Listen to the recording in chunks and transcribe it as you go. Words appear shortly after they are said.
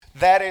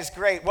That is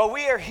great. Well,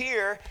 we are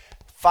here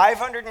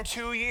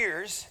 502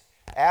 years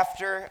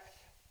after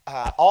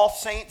All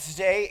Saints'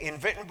 Day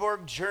in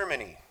Wittenberg,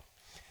 Germany.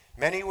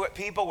 Many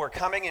people were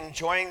coming and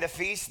enjoying the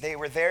feast. They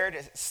were there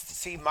to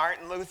see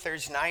Martin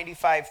Luther's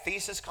 95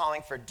 Theses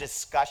calling for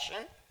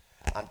discussion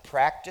on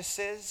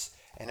practices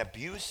and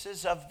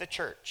abuses of the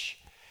church.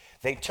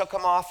 They took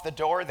him off the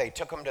door. They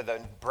took him to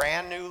the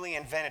brand newly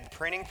invented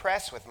printing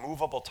press with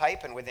movable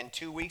type, and within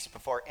 2 weeks,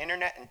 before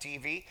internet and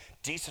TV,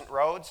 decent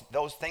roads,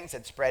 those things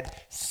had spread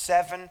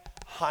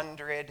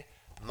 700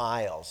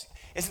 miles.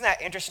 Isn't that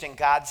interesting,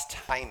 God's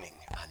timing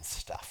on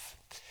stuff?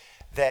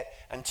 That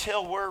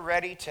until we're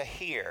ready to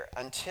hear,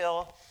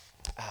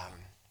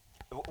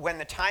 when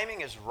the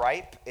timing is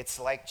ripe, it's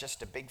like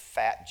just a big,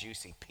 fat,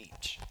 juicy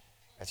peach.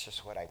 That's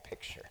just what I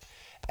picture.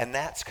 And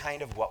that's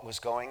kind of what was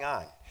going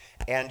on.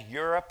 And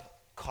Europe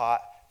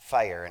caught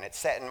fire, and it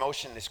set in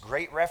motion this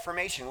great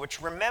Reformation, which,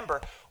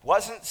 remember,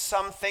 wasn't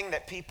something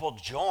that people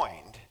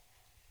joined.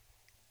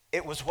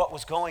 It was what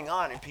was going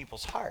on in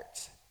people's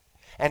hearts.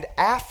 And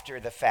after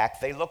the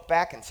fact, they looked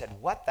back and said,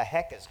 what the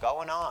heck is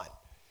going on?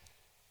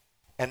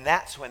 And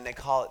that's when they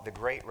call it the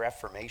Great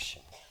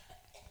Reformation.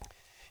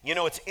 You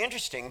know, it's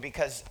interesting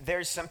because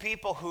there's some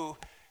people who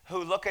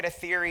look at a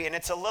theory, and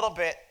it's a little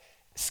bit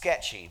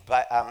sketchy,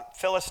 but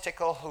Phyllis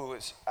Tickle, who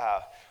is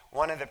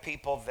one of the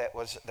people that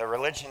was the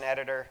religion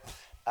editor,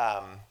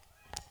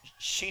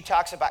 she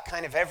talks about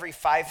kind of every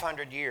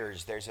 500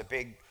 years there's a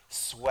big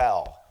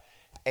swell.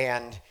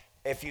 And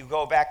if you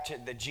go back to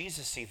the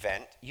Jesus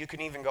event, you can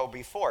even go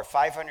before.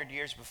 500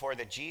 years before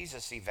the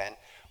Jesus event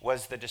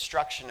was the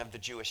destruction of the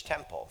Jewish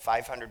temple.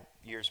 500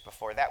 years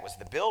before that was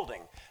the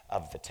building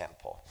of the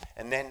temple.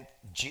 And then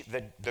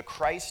the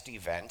Christ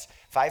event,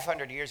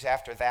 500 years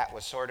after that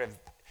was sort of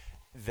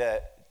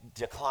the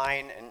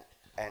decline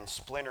and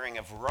splintering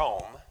of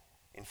Rome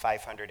in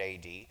 500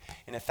 AD.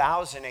 In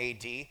 1000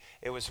 AD,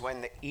 it was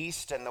when the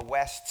East and the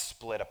West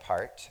split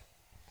apart,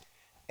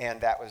 and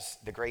that was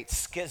the Great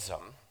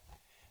Schism.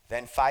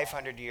 Then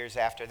 500 years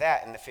after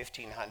that, in the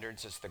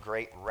 1500s, is the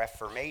Great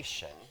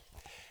Reformation.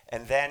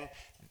 And then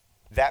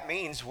that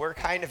means we're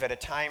kind of at a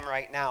time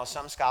right now.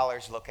 Some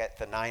scholars look at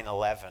the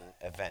 9/11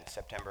 event,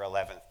 September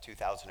 11th,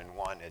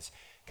 2001, as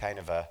kind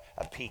of a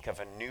peak of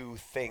a new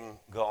thing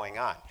going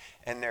on.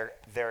 And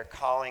they're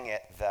calling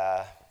it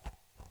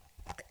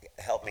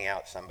help me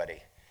out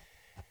somebody,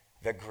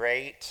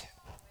 it's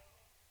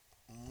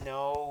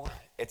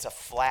a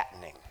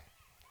flattening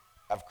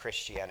of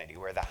Christianity,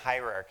 where the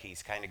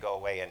hierarchies kind of go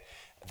away, and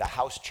the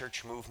house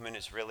church movement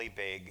is really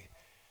big.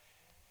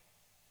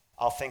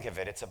 I'll think of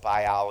it, it's a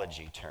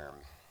biology term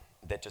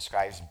that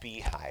describes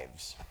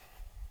beehives.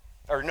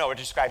 It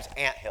describes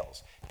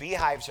anthills.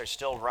 Beehives are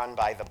still run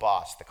by the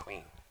boss, the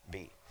queen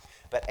bee.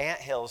 But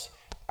anthills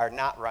are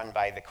not run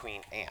by the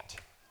queen ant.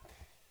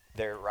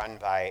 They're run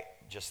by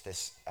just the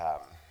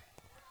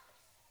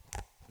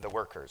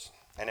workers.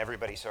 And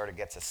everybody sort of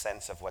gets a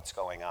sense of what's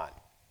going on.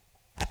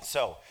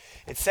 So,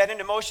 it set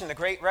into motion the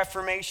Great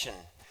Reformation,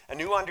 a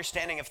new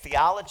understanding of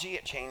theology.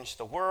 It changed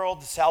the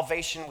world. The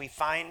salvation we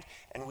find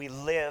and we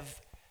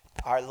live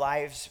our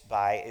lives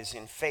by is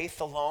in faith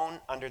alone,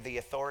 under the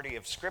authority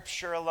of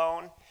Scripture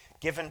alone,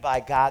 given by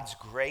God's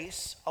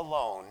grace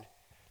alone,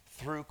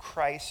 through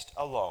Christ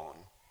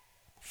alone,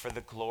 for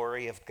the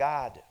glory of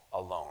God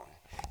alone.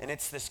 And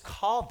it's this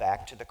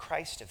callback to the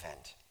Christ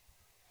event.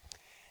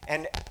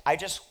 And I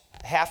just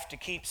have to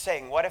keep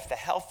saying, what if the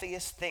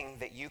healthiest thing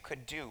that you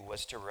could do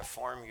was to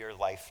reform your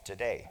life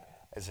today,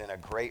 as in a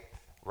great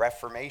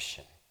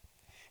reformation?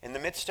 In the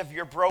midst of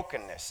your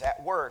brokenness,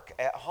 at work,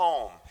 at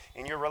home,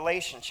 in your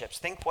relationships,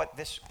 think what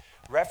this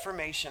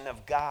reformation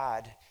of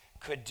God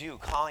could do,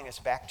 calling us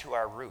back to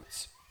our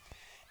roots.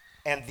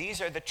 And these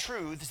are the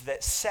truths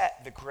that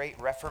set the Great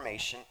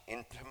Reformation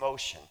into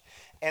motion.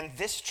 And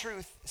this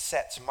truth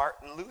sets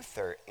Martin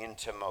Luther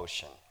into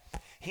motion.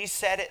 He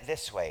said it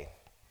this way: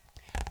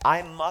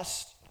 I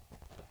must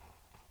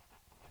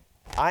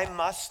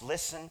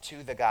listen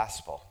to the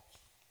gospel.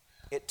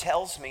 It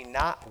tells me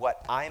not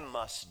what I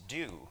must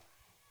do,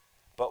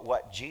 but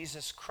what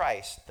Jesus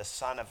Christ, the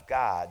Son of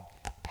God,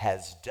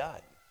 has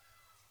done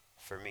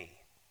for me.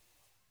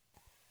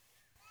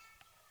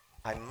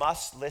 I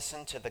must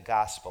listen to the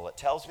gospel. It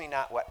tells me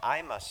not what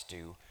I must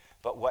do,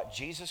 but what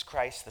Jesus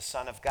Christ, the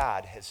Son of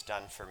God, has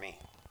done for me.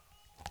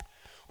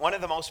 One of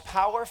the most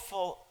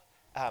powerful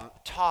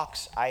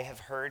talks I have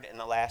heard in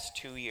the last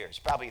 2 years,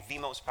 probably the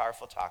most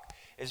powerful talk,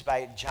 is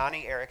by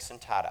Joni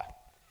Eareckson Tada.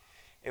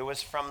 It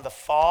was from the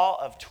fall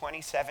of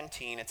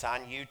 2017. It's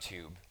on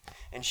YouTube.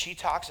 And she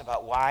talks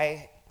about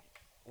why,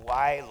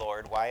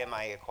 Lord, why am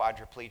I a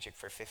quadriplegic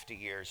for 50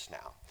 years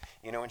now?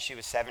 You know, when she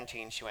was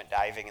 17, she went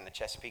diving in the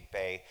Chesapeake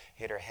Bay,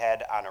 hit her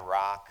head on a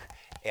rock,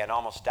 and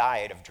almost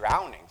died of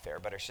drowning there.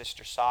 But her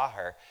sister saw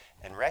her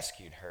and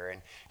rescued her.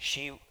 And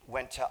she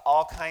went to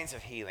all kinds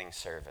of healing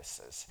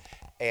services.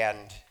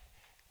 And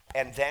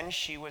then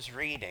she was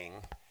reading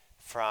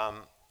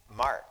from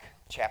Mark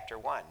chapter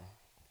 1,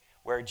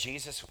 where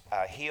Jesus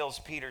heals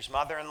Peter's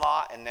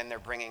mother-in-law, and then they're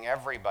bringing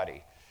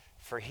everybody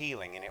for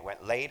healing, and it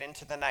went late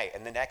into the night.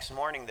 And the next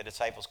morning, the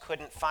disciples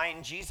couldn't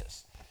find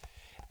Jesus.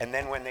 And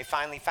then when they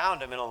finally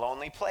found him in a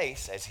lonely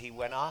place, as he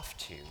went off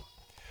to,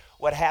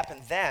 what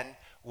happened then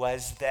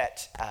was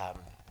that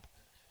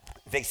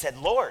they said,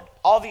 Lord,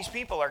 all these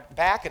people are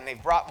back and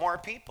they've brought more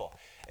people.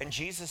 And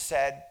Jesus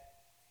said,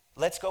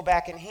 let's go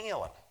back and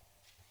heal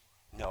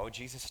them. No,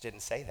 Jesus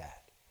didn't say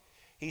that.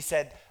 He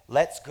said,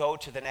 let's go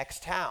to the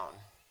next town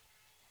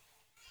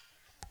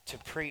to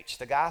preach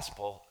the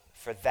gospel,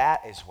 for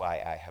that is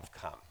why I have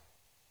come.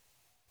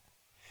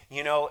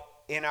 You know,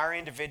 in our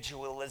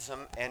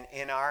individualism and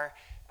in our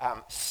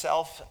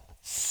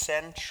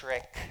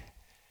self-centric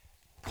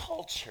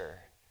culture,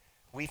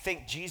 we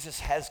think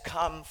Jesus has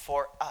come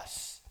for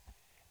us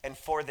and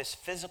for this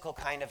physical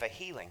kind of a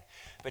healing.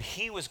 But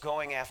he was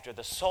going after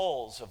the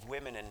souls of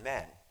women and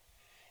men.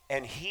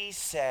 And he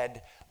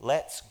said,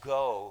 let's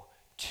go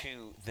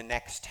to the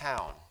next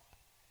town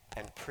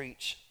and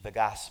preach the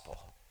gospel,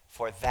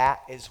 for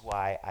that is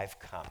why I've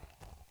come.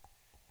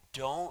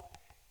 Don't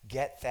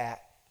get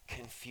that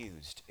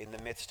confused in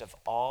the midst of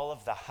all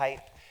of the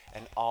hype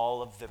and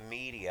all of the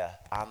media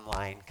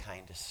online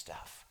kind of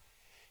stuff.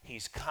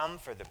 He's come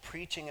for the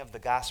preaching of the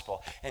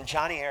gospel. And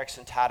Johnny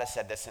Erickson Tada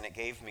said this, and it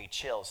gave me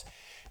chills.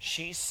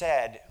 She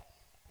said,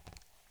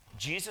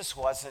 Jesus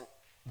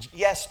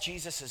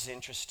is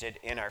interested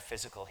in our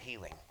physical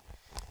healing,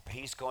 but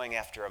he's going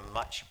after a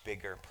much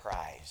bigger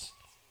prize.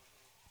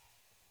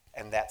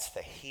 And that's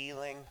the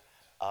healing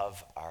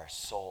of our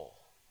soul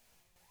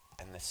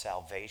and the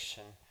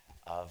salvation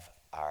of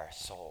our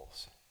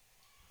souls.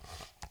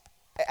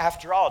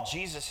 After all,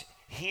 Jesus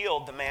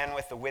healed the man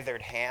with the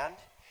withered hand,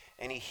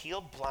 and he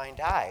healed blind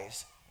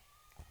eyes.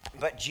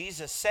 But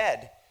Jesus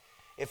said,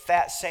 if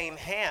that same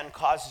hand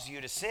causes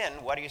you to sin,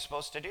 what are you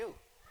supposed to do?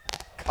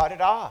 Cut it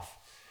off.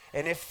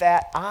 And if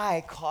that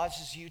eye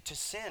causes you to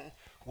sin,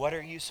 what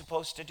are you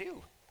supposed to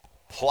do?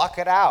 Pluck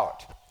it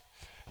out.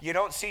 You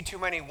don't see too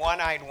many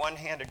one-eyed,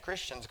 one-handed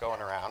Christians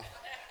going around.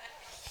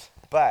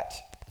 But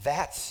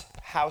that's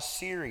how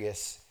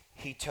serious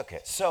he took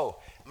it. So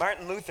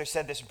Martin Luther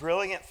said this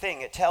brilliant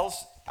thing. It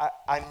tells,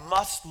 I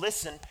must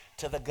listen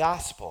to the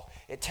gospel.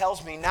 It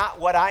tells me not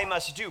what I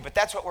must do, but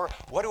that's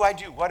what do I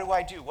do? What do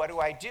I do? What do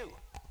I do?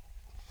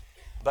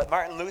 But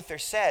Martin Luther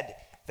said,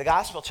 the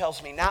gospel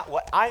tells me not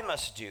what I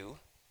must do,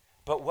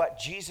 but what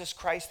Jesus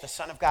Christ, the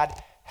Son of God,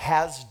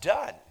 has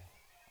done.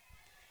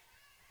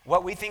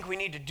 What we think we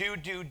need to do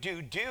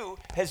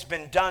has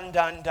been done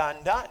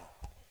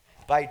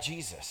by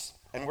Jesus.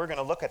 And we're going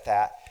to look at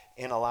that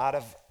in a lot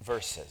of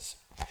verses.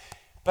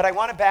 But I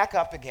want to back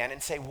up again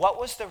and say, what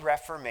was the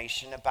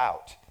Reformation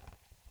about?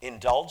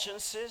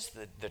 Indulgences,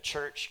 the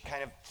church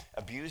kind of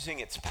abusing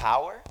its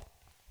power,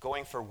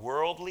 going for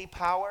worldly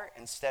power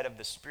instead of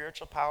the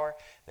spiritual power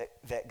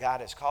that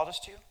God has called us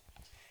to.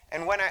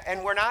 And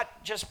we're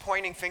not just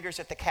pointing fingers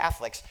at the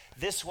Catholics.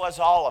 This was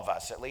all of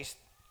us, at least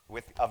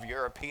of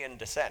European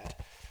descent.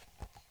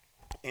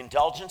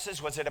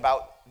 Indulgences, was it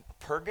about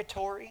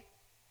purgatory?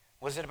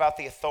 Was it about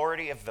the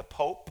authority of the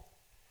Pope?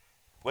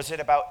 Was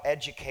it about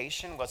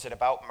education? Was it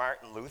about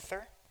Martin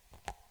Luther?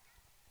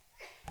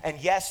 And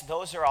yes,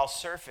 those are all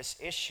surface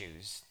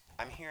issues.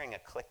 I'm hearing a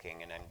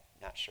clicking, and I'm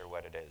not sure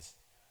what it is,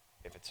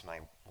 if it's my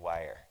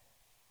wire.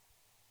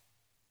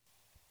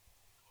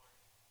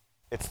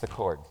 It's the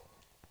cord.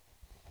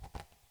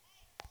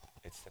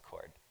 It's the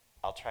cord.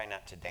 I'll try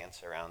not to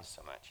dance around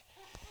so much.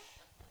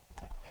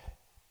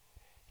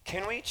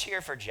 Can we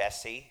cheer for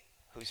Jesse,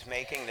 who's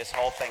making this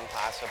whole thing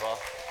possible?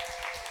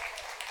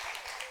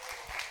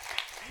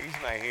 He's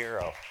my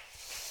hero.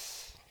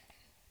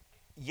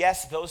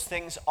 Yes, those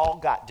things all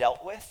got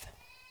dealt with,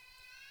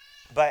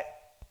 but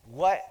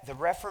what the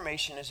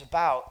Reformation is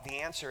about, the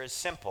answer is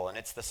simple, and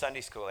it's the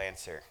Sunday school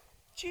answer.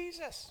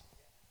 Jesus.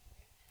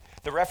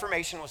 The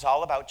Reformation was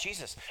all about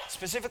Jesus.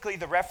 Specifically,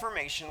 the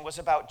Reformation was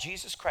about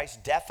Jesus Christ's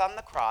death on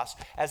the cross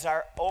as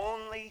our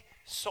only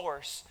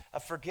source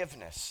of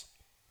forgiveness,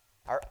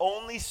 our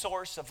only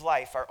source of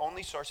life, our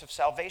only source of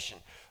salvation.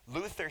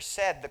 Luther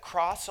said the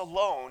cross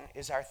alone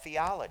is our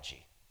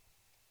theology.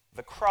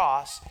 The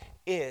cross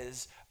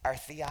is our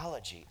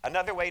theology.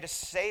 Another way to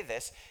say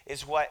this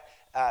is what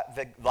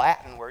the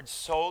Latin word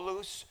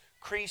solus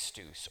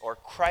Christus, or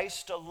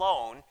Christ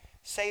alone,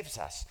 saves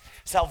us.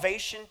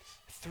 Salvation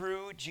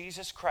through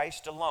Jesus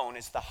Christ alone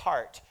is the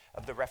heart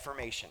of the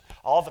Reformation.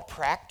 All the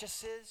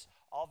practices,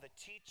 all the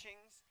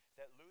teachings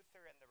that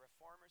Luther and the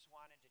Reformers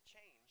wanted to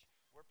change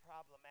were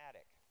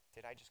problematic.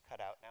 Did I just cut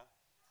out now?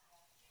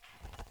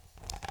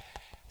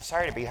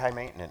 Sorry to be high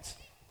maintenance.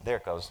 There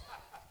it goes.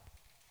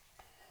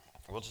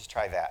 We'll just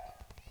try that.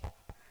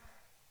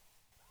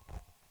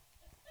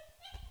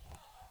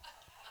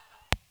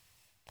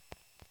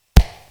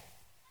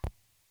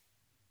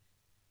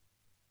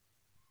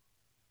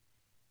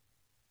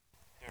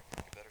 Here,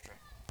 give that a try.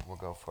 We'll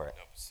go for it.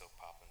 Nope, still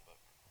popping, but.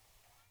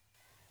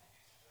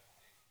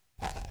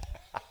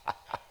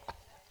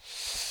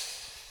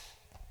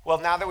 Well,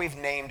 now that we've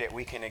named it,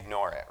 we can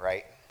ignore it,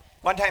 right?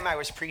 One time I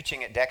was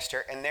preaching at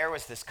Dexter, and there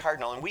was this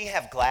cardinal, and we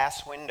have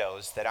glass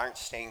windows that aren't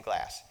stained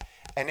glass.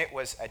 and it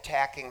was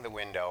attacking the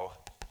window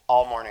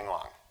all morning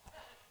long.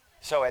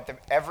 So at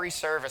every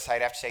service,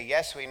 I'd have to say,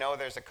 yes, we know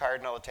there's a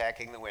cardinal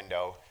attacking the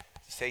window.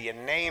 So you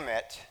name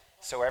it,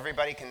 so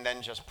everybody can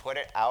then just put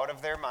it out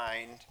of their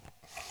mind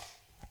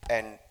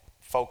and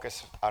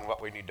focus on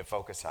what we need to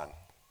focus on.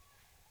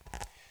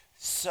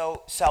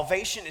 So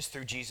salvation is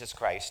through Jesus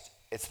Christ.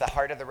 It's the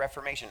heart of the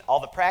Reformation. All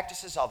the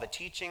practices, all the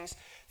teachings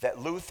that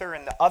Luther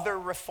and the other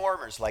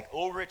reformers like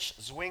Ulrich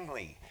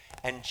Zwingli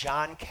and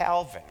John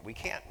Calvin, we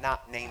can't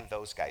not name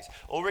those guys.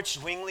 Ulrich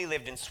Zwingli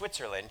lived in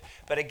Switzerland,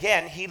 but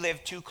again, he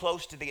lived too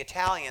close to the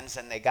Italians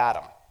and they got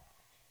him.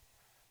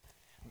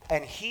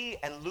 And he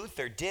and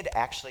Luther did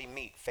actually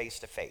meet face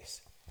to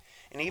face.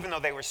 And even though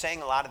they were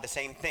saying a lot of the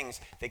same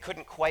things, they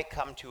couldn't quite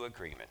come to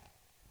agreement.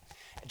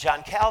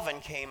 John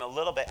Calvin came a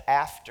little bit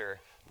after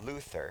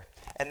Luther,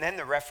 and then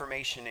the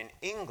Reformation in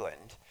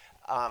England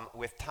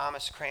with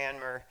Thomas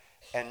Cranmer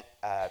and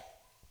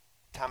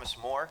Thomas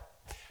More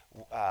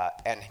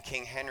and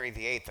King Henry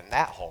VIII and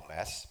that whole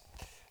mess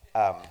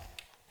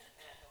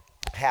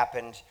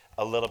happened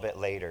a little bit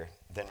later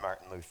than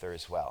Martin Luther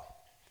as well.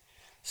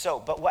 So,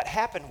 but what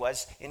happened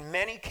was, in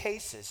many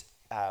cases,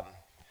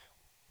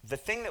 the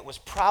thing that was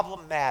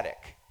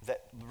problematic,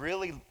 that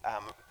really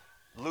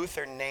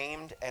Luther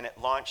named and it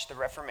launched the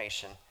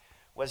Reformation,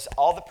 was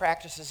all the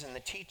practices and the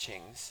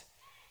teachings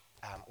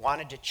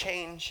wanted to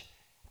change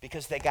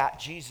because they got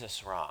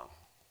Jesus wrong.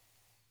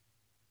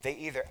 They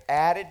either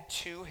added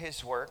to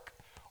his work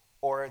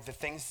or the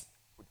things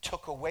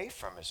took away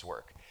from his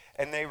work.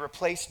 And they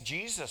replaced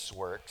Jesus'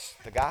 works,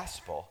 the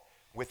gospel,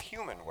 with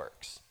human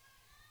works.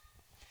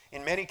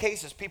 In many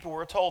cases, people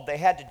were told they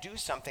had to do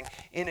something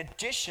in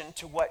addition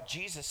to what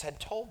Jesus had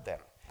told them,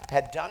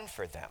 had done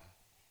for them.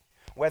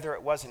 Whether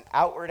it was an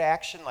outward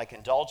action like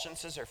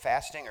indulgences or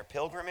fasting or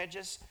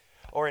pilgrimages,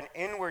 or an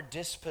inward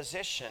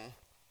disposition,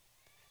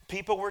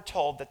 people were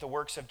told that the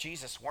works of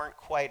Jesus weren't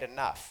quite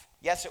enough.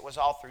 Yes, it was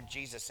all through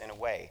Jesus in a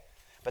way,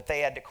 but they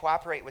had to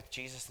cooperate with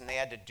Jesus and they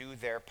had to do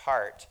their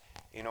part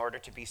in order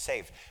to be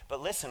saved.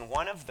 But listen,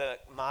 one of the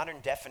modern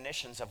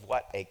definitions of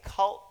what a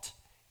cult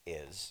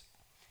is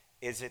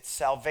it's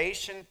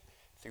salvation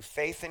through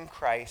faith in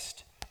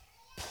Christ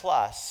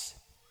plus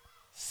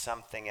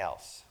something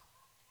else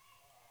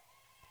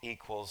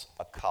equals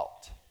a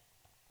cult.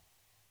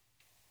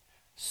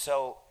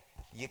 So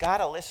you got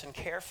to listen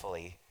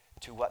carefully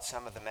to what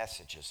some of the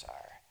messages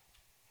are.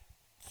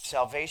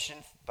 Salvation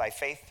by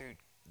faith through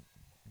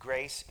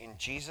grace in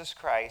Jesus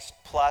Christ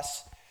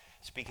plus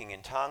speaking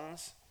in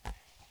tongues,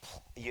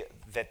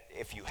 that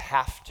if you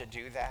have to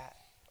do that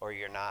or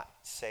you're not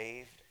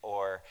saved,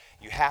 or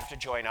you have to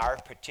join our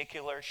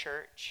particular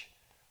church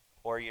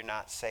or you're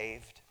not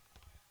saved.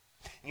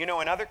 You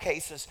know, in other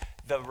cases,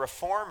 the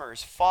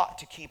reformers fought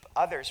to keep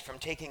others from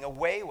taking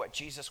away what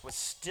Jesus was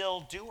still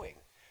doing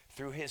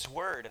through his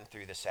word and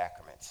through the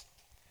sacraments.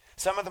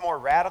 Some of the more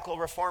radical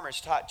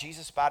reformers taught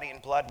Jesus' body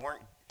and blood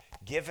weren't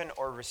given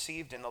or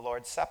received in the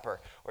Lord's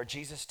Supper, or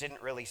Jesus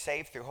didn't really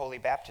save through holy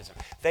baptism.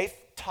 They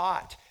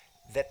taught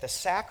that the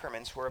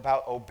sacraments were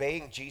about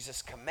obeying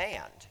Jesus'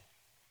 command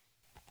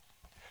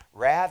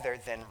rather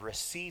than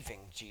receiving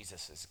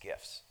Jesus'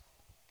 gifts.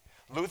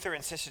 Luther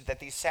insisted that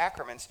these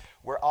sacraments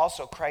were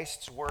also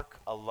Christ's work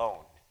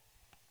alone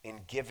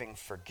in giving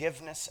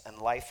forgiveness and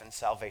life and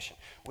salvation.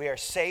 We are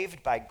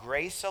saved by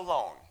grace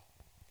alone,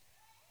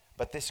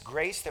 but this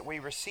grace that we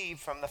receive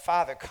from the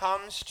Father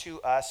comes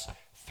to us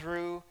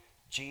through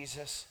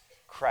Jesus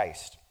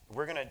Christ.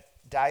 We're going to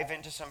dive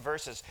into some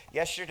verses.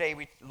 Yesterday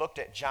we looked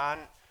at John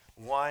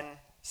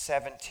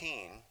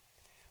 1:17.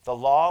 The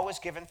law was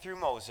given through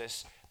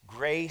Moses.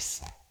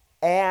 Grace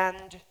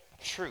and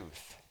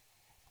truth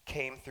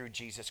came through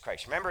Jesus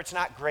Christ. Remember, it's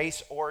not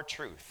grace or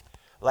truth.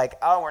 Like,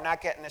 oh, we're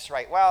not getting this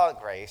right. Well,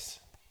 grace.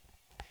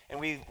 And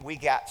we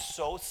got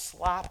so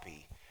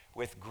sloppy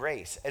with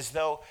grace, as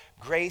though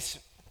grace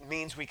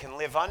means we can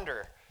live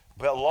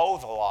below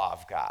the law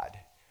of God,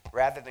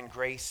 rather than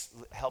grace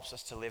helps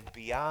us to live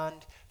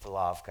beyond the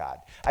law of God.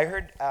 I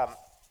heard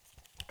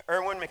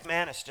Erwin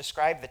McManus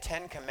describe the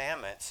Ten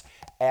Commandments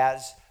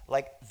as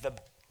like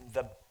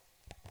the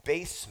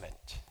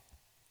basement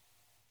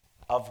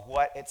of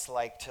what it's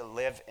like to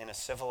live in a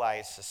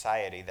civilized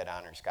society that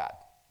honors God.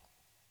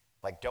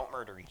 Like, don't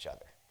murder each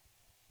other.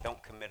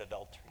 Don't commit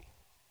adultery.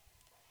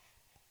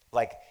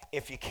 Like,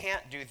 if you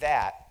can't do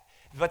that,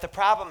 but the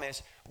problem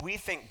is we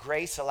think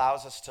grace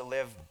allows us to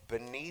live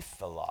beneath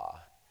the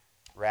law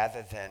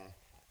rather than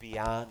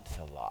beyond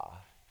the law.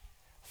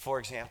 For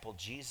example,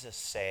 Jesus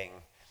saying,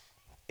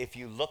 if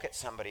you look at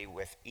somebody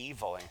with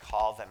evil and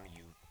call them,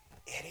 you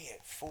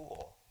idiot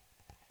fool,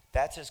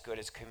 that's as good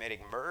as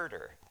committing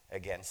murder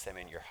against them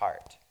in your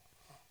heart.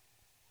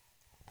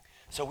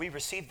 So we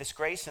receive this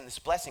grace and this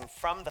blessing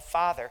from the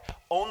Father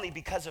only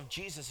because of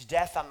Jesus'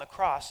 death on the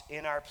cross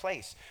in our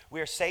place.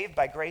 We are saved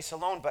by grace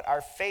alone, but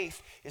our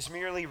faith is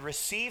merely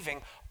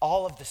receiving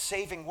all of the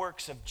saving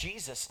works of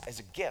Jesus as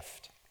a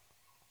gift.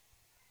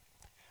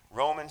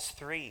 Romans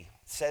 3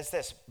 says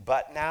this,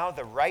 but now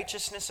the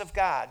righteousness of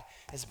God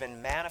has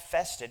been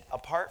manifested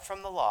apart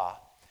from the law,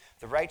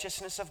 the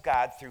righteousness of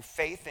God through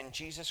faith in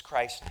Jesus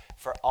Christ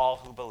for all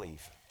who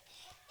believe.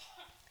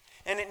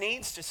 And it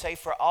needs to say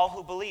for all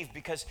who believe,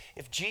 because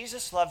if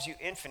Jesus loves you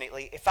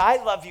infinitely, if I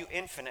love you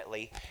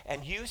infinitely,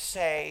 and you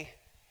say,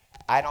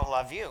 I don't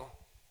love you,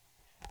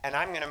 and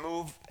I'm going to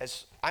move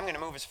as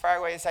far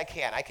away as I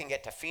can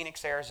get to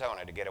Phoenix,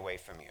 Arizona to get away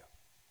from you.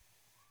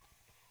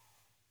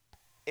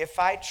 If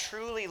I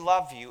truly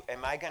love you,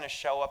 am I going to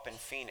show up in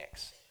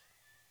Phoenix?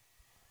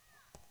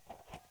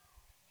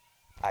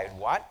 I'd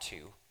want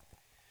to,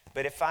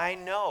 but if I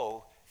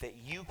know that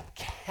you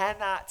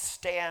cannot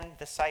stand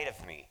the sight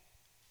of me,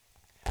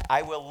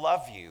 I will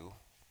love you,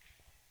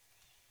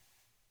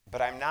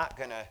 but I'm not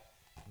going to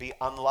be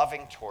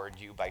unloving toward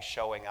you by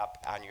showing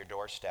up on your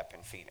doorstep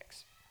in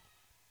Phoenix.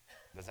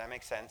 Does that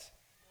make sense?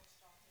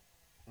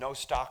 No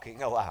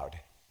stalking allowed.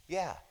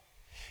 Yeah.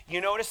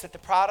 You notice that the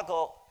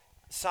prodigal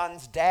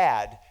son's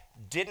dad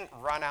didn't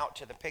run out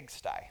to the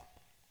pigsty.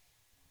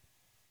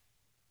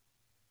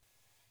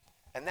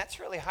 And that's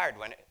really hard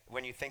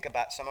when you think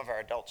about some of our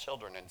adult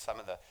children and some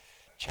of the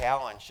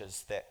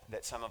challenges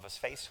that some of us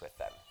face with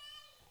them.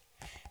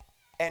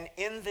 And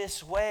in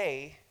this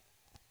way,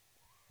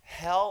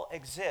 hell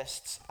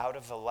exists out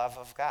of the love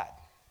of God.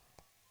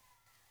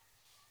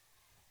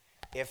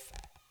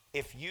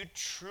 If you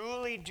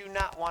truly do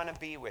not want to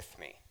be with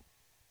me,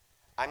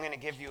 I'm going to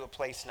give you a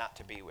place not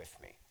to be with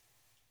me.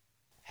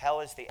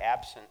 Hell is the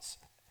absence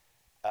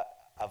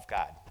of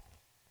God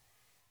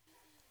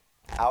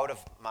out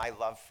of my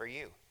love for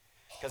you.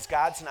 Because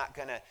God's not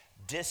going to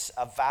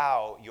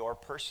disavow your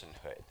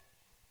personhood.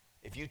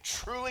 If you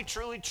truly,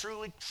 truly,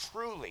 truly,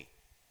 truly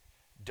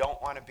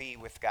don't want to be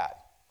with God.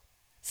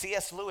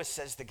 C.S. Lewis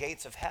says the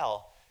gates of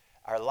hell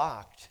are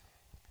locked,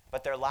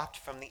 but they're locked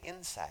from the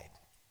inside.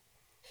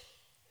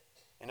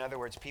 In other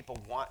words, people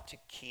want to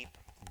keep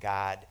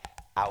God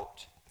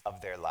out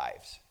of their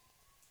lives.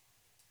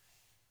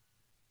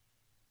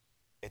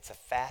 It's a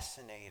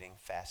fascinating,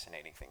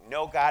 fascinating thing.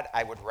 No, God,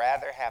 I would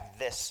rather have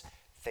this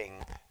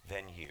thing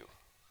than you.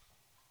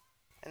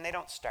 And they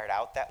don't start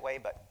out that way,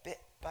 but bit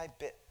by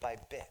bit by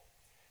bit,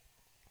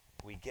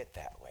 we get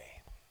that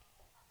way.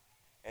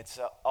 It's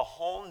a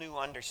whole new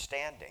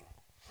understanding.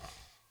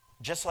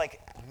 Just like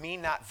me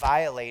not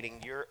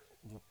violating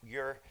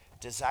your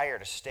desire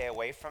to stay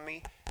away from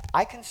me,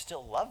 I can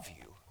still love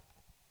you.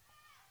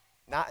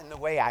 Not in the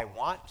way I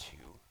want to.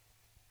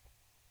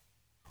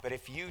 But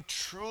if you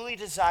truly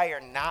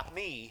desire not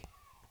me,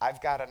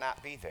 I've got to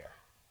not be there.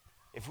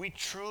 If we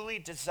truly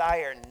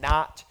desire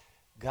not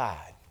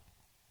God,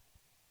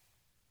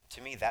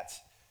 to me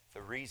that's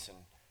the reason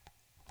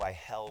why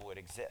hell would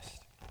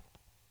exist.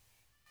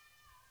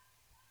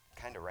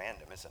 Kind of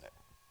random, isn't it?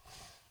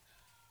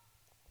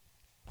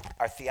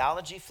 Our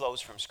theology flows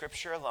from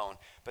Scripture alone,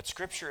 but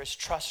Scripture is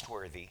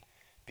trustworthy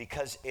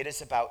because it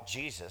is about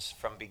Jesus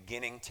from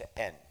beginning to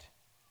end.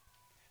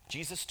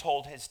 Jesus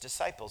told his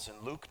disciples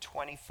in Luke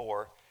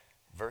 24,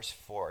 verse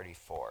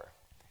 44,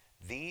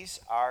 "These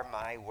are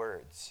my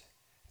words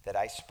that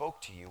I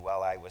spoke to you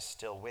while I was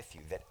still with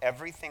you, that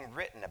everything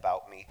written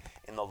about me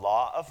in the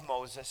law of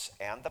Moses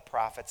and the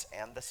prophets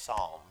and the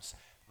Psalms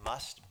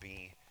must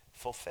be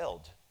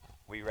fulfilled."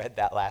 We read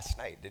that last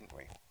night, didn't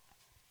we?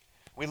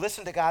 We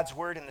listen to God's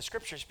word in the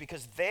Scriptures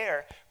because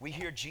there we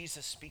hear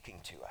Jesus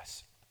speaking to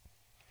us.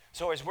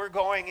 So as we're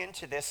going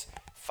into this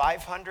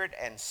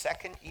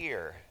 502nd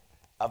year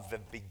of the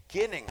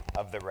beginning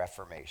of the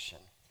Reformation,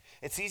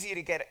 it's easy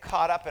to get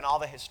caught up in all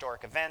the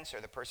historic events or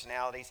the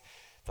personalities,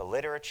 the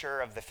literature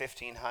of the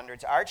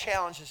 1500s. Our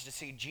challenge is to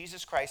see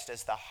Jesus Christ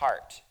as the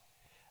heart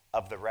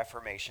of the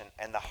Reformation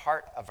and the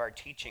heart of our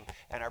teaching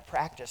and our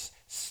practice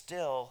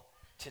still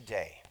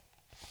today.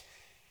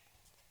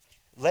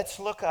 Let's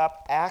look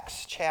up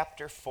Acts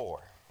chapter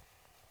 4.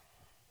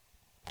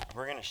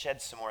 We're going to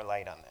shed some more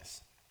light on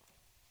this.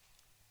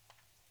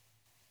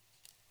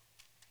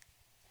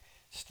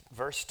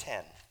 Verse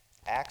 10.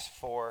 Acts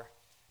 4,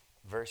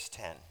 verse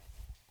 10.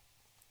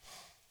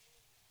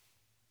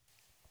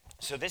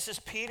 So this is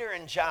Peter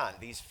and John,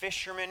 these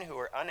fishermen who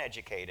are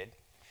uneducated,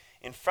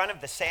 in front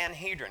of the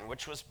Sanhedrin,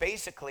 which was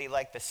basically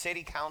like the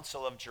city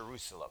council of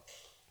Jerusalem.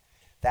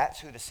 That's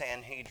who the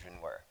Sanhedrin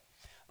were.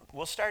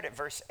 We'll start at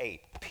verse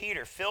 8.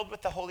 Peter, filled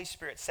with the Holy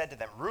Spirit, said to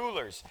them,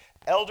 "Rulers,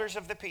 elders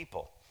of the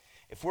people,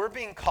 if we're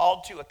being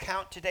called to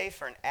account today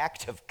for an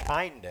act of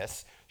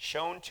kindness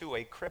shown to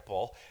a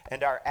cripple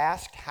and are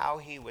asked how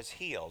he was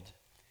healed,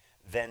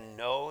 then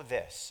know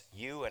this,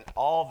 you and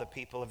all the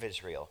people of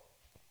Israel.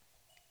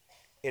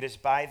 It is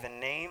by the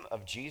name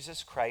of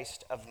Jesus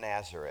Christ of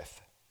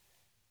Nazareth,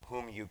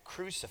 whom you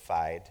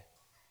crucified,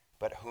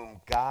 but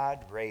whom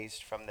God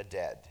raised from the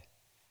dead,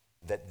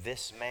 that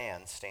this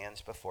man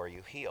stands before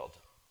you healed."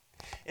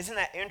 Isn't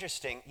that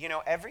interesting? You know,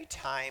 every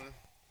time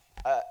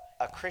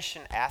a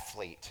Christian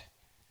athlete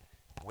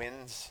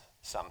wins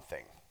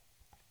something,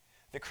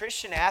 the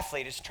Christian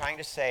athlete is trying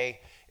to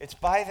say, it's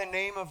by the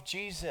name of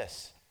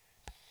Jesus.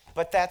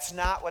 But that's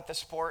not what the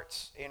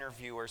sports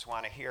interviewers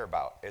want to hear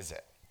about, is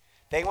it?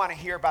 They want to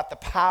hear about the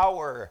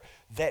power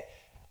that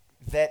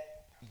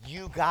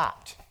you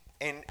got.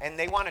 And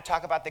they want to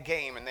talk about the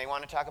game, and they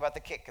want to talk about the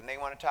kick, and they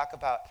want to talk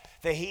about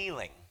the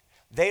healing.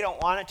 They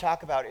don't want to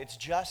talk about it's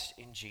just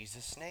in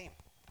Jesus' name.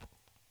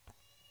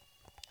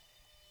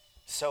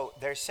 So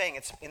they're saying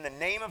it's in the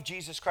name of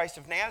Jesus Christ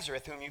of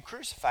Nazareth, whom you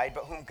crucified,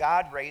 but whom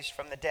God raised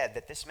from the dead,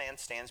 that this man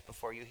stands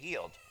before you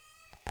healed.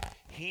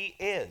 He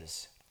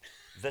is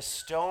the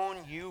stone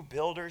you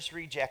builders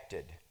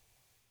rejected,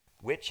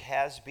 which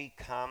has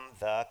become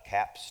the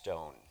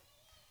capstone.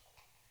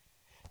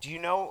 Do you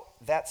know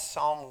that's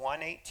Psalm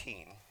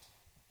 118?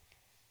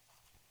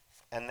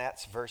 And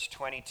that's verse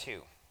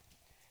 22.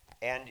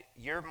 And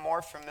you're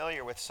more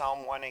familiar with Psalm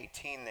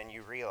 118 than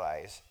you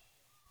realize.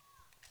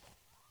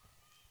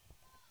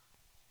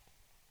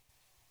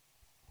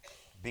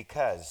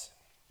 Because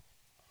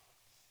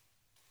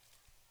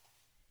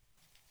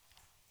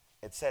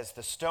it says,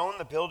 the stone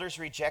the builders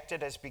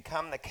rejected has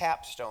become the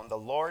capstone. The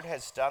Lord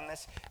has done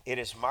this. It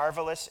is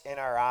marvelous in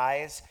our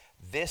eyes.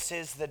 This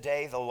is the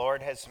day the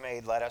Lord has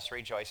made. Let us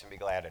rejoice and be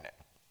glad in it.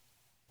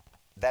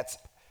 That's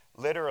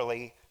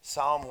literally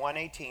Psalm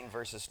 118,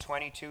 verses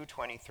 22,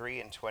 23,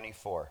 and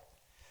 24.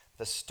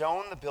 The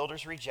stone the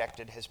builders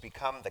rejected has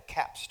become the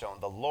capstone.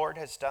 The Lord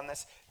has done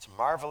this. It's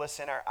marvelous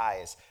in our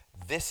eyes.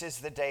 This is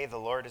the day the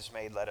Lord has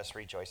made. Let us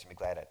rejoice and be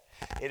glad in it.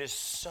 It is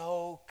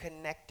so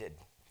connected.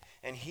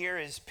 And here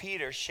is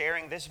Peter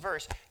sharing this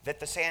verse that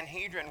the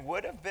Sanhedrin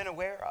would have been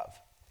aware of.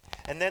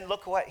 And then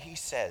look what he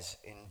says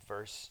in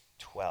verse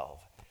 12.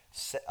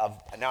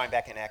 Now I'm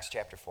back in Acts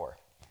chapter 4.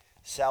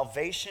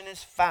 Salvation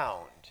is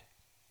found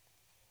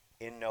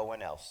in no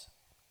one else.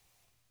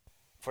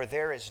 For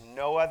there is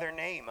no other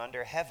name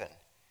under heaven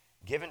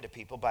given to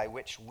people by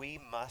which we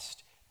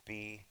must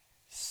be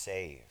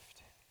saved.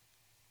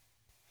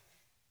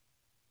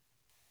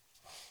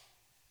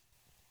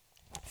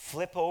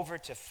 Flip over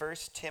to 1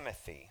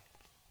 Timothy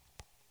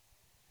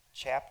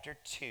chapter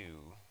 2.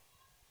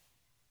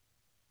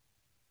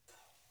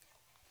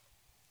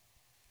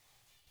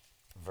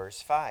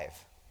 Verse 5.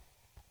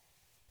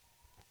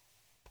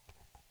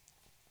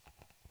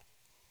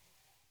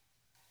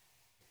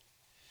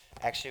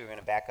 Actually, we're going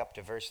to back up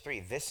to verse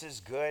 3. This is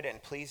good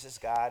and pleases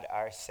God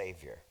our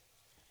Savior,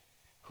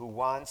 who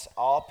wants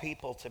all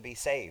people to be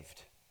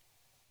saved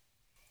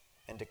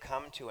and to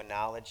come to a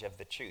knowledge of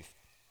the truth.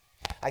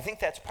 I think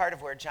that's part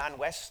of where John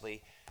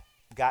Wesley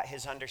got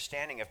his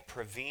understanding of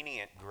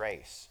prevenient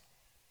grace.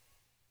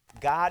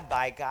 God,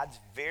 by God's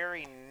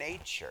very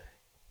nature,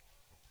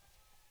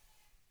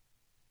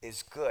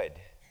 is good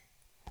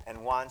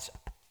and wants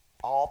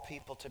all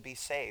people to be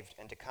saved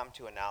and to come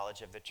to a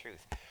knowledge of the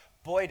truth.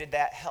 Boy, did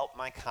that help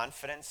my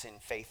confidence in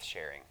faith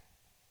sharing.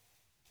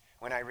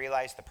 When I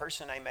realized the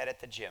person I met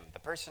at the gym, the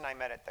person I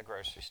met at the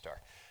grocery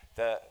store,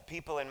 the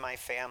people in my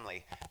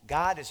family,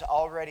 God is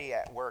already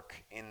at work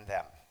in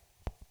them.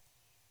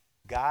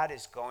 God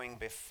is going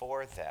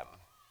before them,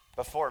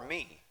 before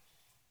me,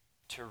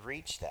 to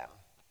reach them.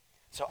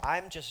 So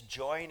I'm just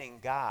joining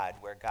God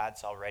where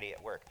God's already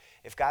at work.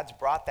 If God's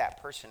brought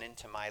that person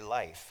into my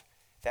life,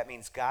 that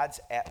means God's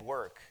at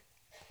work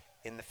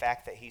in the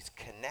fact that he's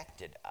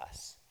connected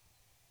us.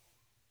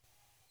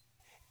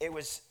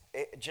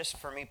 Just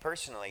for me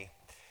personally,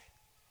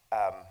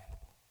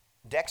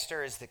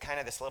 Dexter is the kind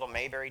of this little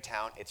Mayberry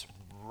town. It's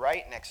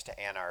right next to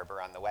Ann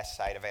Arbor on the west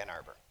side of Ann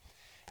Arbor.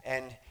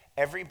 And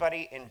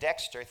everybody in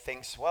Dexter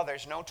thinks, well,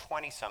 there's no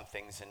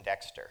 20-somethings in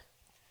Dexter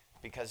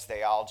because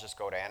they all just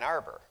go to Ann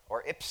Arbor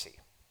or Ypsi.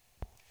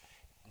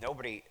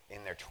 Nobody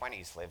in their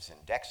 20s lives in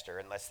Dexter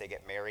unless they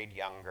get married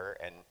younger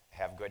and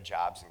have good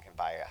jobs and can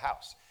buy a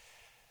house.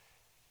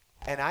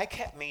 And I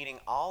kept meeting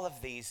all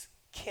of these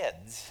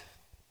kids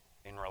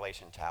in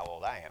relation to how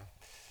old I am,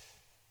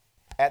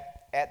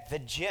 at the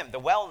gym, the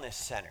wellness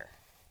center.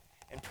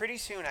 And pretty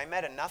soon I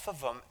met enough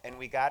of them and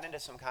we got into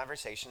some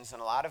conversations,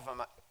 and a lot of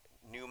them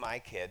knew my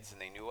kids and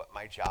they knew what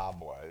my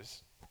job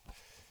was.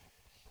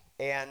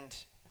 And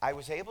I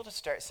was able to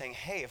start saying,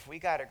 hey, if we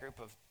got a group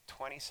of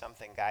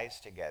 20-something guys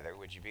together,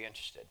 would you be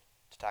interested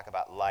to talk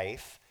about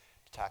life,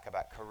 to talk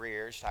about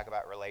careers, talk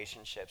about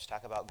relationships,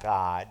 talk about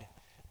God?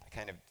 I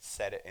kind of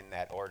said it in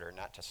that order,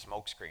 not to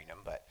smokescreen them,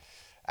 but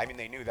I mean,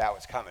 they knew that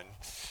was coming.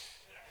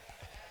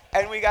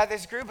 And we got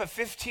this group of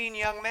 15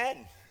 young men.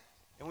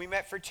 And we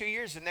met for 2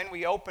 years, and then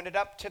we opened it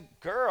up to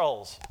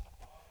girls.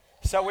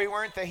 So we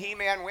weren't the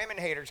He-Man Women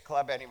Haters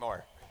Club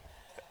anymore.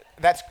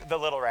 That's the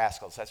Little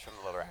Rascals. That's from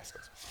the Little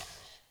Rascals.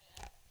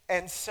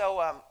 And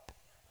so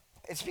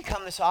it's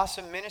become this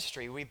awesome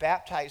ministry. We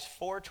baptized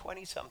 4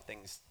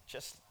 20-somethings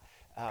just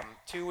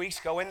 2 weeks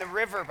ago in the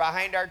river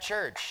behind our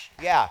church.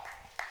 Yeah.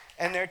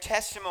 And their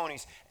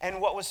testimonies.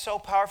 And what was so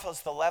powerful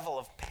is the level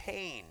of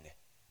pain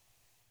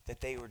that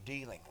they were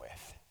dealing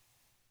with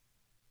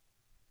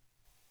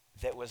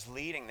that was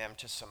leading them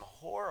to some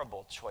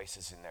horrible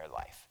choices in their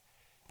life.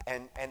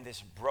 And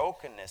this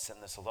brokenness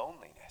and this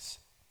loneliness.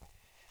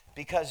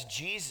 Because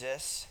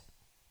Jesus,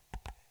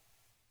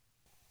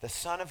 the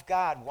Son of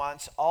God,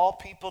 wants all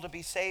people to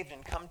be saved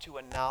and come to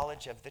a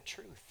knowledge of the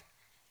truth.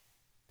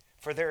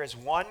 For there is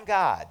one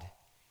God.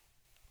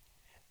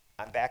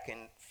 I'm back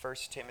in 1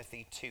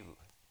 Timothy 2,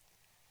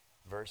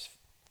 verse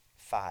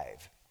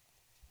 5.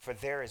 For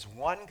there is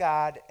one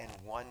God and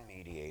one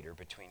mediator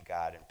between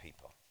God and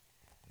people,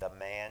 the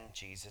man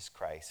Jesus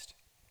Christ,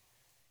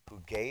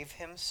 who gave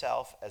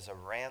himself as a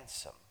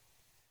ransom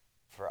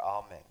for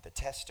all men. The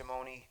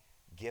testimony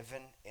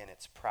given in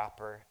its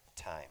proper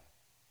time.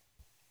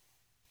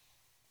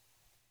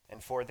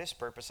 And for this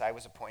purpose I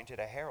was appointed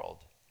a herald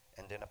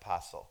and an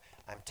apostle.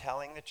 I'm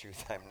telling the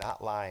truth, I'm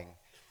not lying,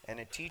 and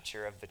a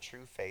teacher of the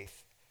true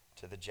faith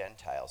to the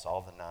Gentiles,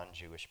 all the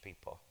non-Jewish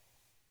people.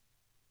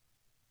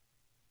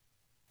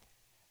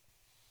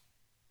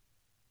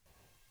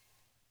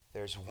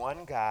 There's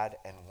one God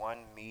and one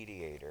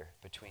mediator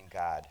between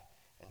God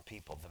and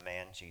people, the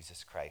man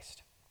Jesus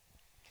Christ.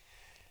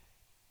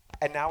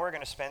 And now we're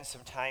going to spend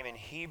some time in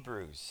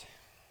Hebrews.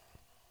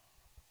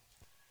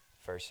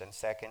 1st and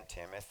 2nd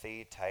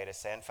Timothy,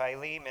 Titus and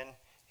Philemon,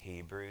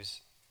 Hebrews,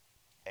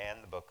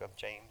 and the book of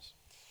James.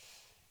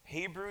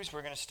 Hebrews,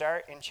 we're going to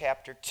start in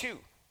chapter 2.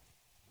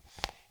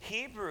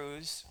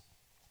 Hebrews,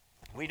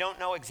 we don't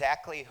know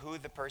exactly who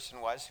the person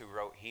was who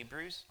wrote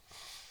Hebrews.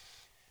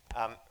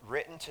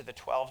 Written to the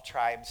 12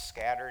 tribes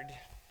scattered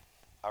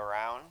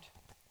around,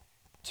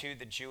 to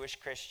the Jewish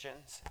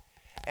Christians.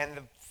 And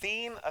the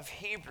theme of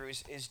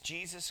Hebrews is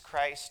Jesus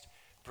Christ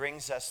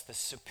brings us the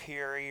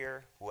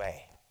superior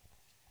way.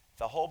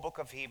 The whole book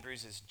of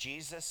Hebrews is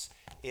Jesus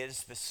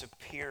is the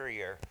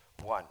superior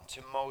one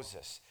to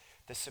Moses,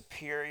 the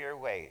superior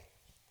way.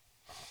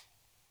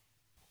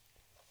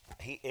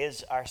 He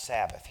is our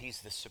Sabbath.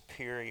 He's the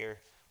superior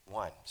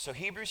one. So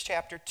Hebrews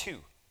chapter 2.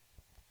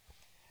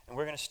 And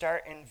we're going to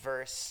start in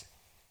verse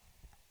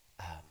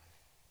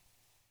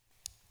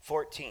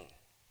 14.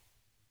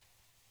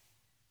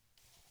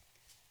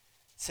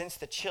 Since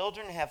the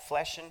children have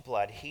flesh and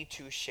blood, he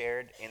too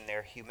shared in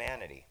their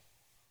humanity.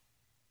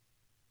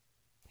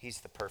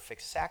 He's the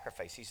perfect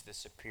sacrifice. He's the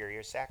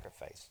superior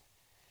sacrifice.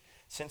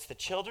 Since the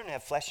children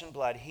have flesh and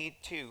blood, he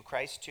too,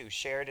 Christ too,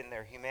 shared in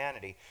their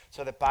humanity,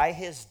 so that by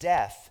his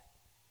death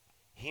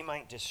he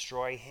might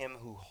destroy him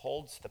who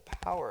holds the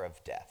power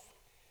of death.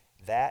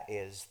 That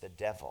is the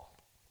devil,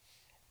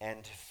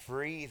 and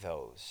free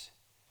those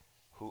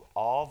who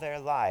all their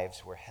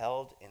lives were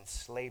held in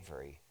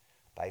slavery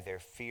by their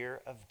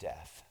fear of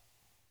death.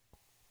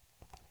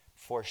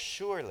 For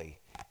surely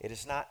it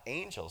is not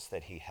angels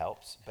that he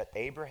helps, but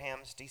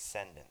Abraham's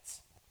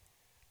descendants.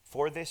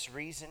 For this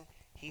reason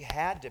he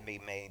had to be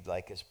made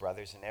like his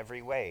brothers in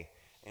every way,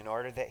 in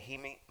order that he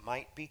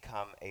might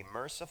become a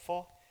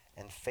merciful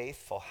and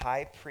faithful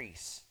high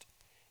priest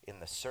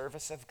in the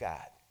service of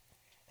God,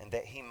 and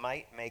that he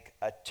might make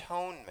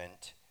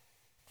atonement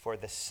for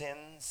the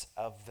sins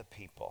of the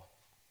people.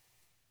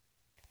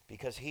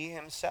 Because he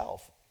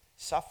himself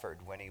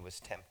suffered when he was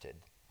tempted,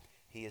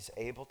 he is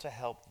able to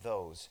help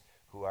those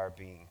who are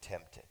being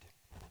tempted.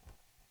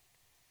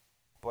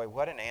 Boy,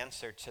 what an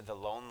answer to the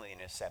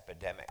loneliness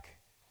epidemic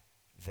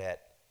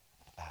that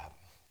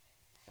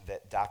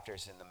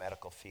doctors in the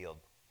medical field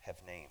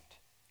have named.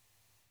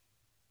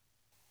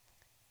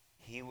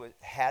 He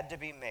had to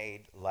be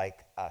made like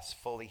us,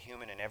 fully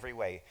human in every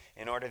way,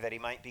 in order that he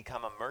might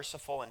become a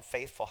merciful and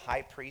faithful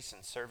high priest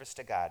in service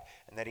to God,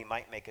 and that he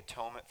might make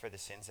atonement for the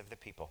sins of the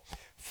people.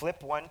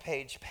 Flip one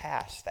page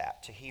past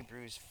that to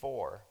Hebrews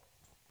 4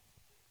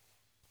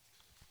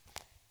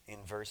 in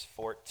verse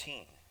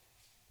 14.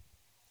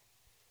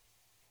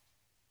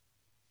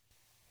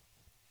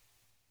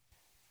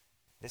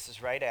 This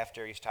is right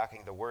after he's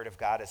talking, the word of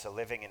God is a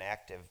living and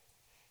active,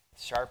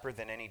 sharper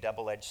than any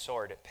double-edged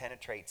sword. It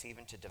penetrates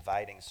even to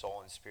dividing soul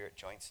and spirit,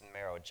 joints and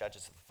marrow. It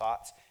judges the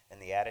thoughts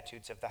and the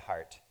attitudes of the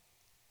heart.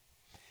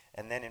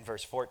 And then in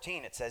verse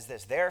 14 it says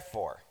this,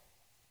 therefore,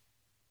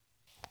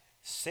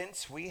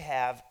 since we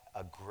have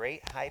a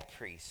great high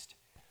priest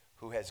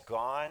who has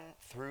gone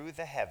through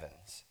the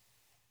heavens,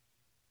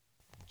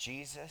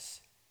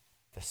 Jesus,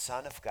 the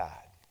Son of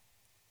God,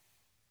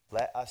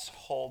 let us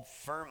hold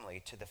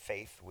firmly to the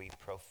faith we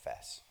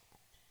profess.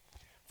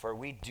 For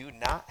we do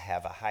not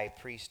have a high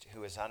priest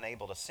who is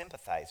unable to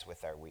sympathize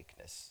with our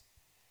weakness,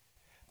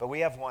 but we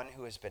have one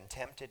who has been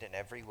tempted in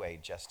every way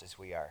just as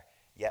we are,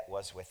 yet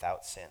was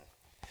without sin.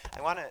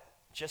 I want to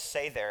just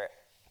say there,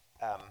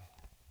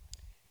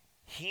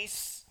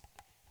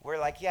 we're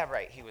like, yeah,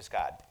 right, he was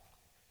God.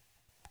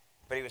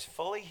 But he was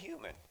fully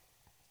human.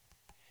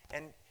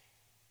 And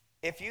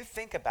if you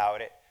think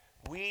about it,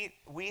 we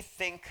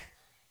think...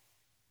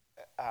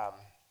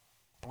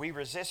 we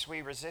resist,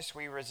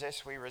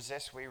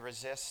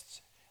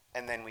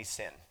 and then we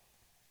sin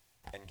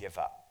and give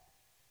up.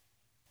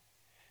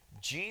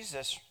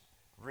 Jesus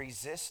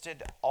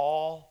resisted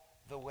all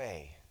the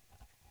way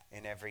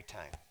in every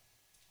time.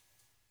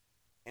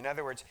 In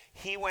other words,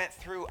 he went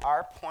through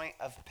our point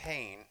of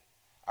pain,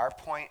 our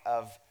point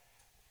of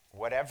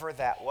whatever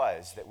that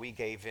was that we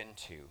gave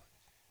into,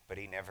 but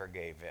he never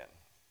gave in.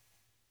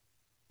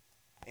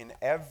 In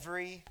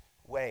every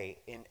way,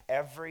 in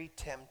every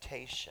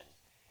temptation,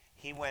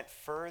 he went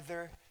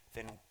further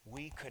than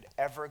we could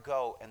ever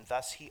go, and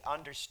thus he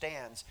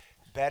understands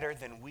better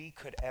than we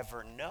could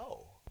ever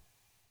know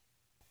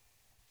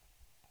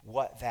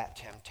what that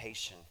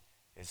temptation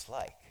is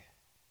like.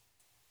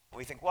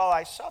 We think, well,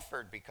 I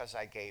suffered because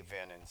I gave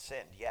in and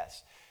sinned.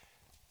 Yes.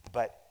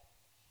 But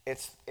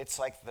it's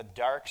like the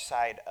dark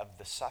side of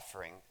the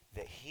suffering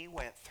that he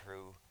went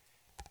through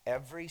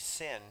every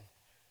sin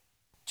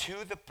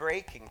to the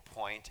breaking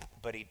point,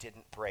 but he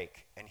didn't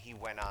break. And he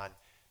went on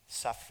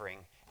suffering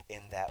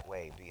in that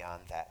way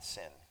beyond that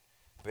sin,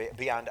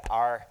 beyond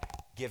our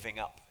giving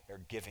up or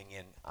giving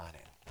in on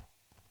it.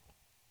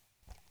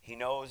 He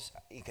knows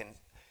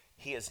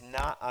he is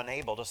not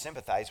unable to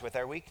sympathize with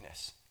our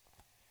weakness.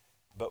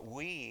 But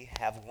we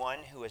have one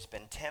who has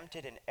been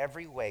tempted in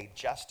every way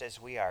just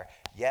as we are,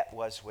 yet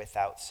was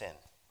without sin.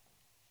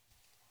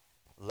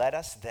 Let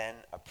us then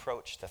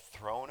approach the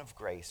throne of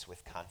grace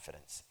with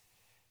confidence,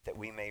 that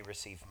we may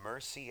receive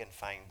mercy and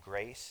find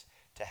grace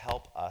to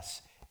help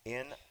us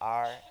in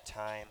our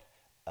time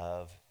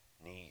of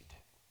need.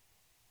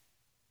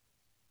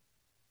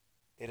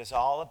 It is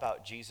all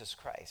about Jesus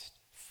Christ,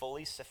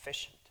 fully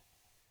sufficient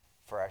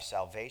for our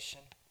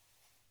salvation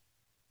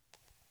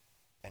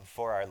and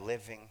for our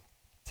living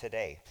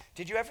today.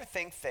 Did you ever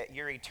think that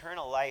your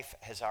eternal life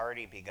has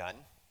already begun?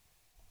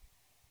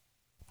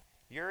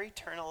 Your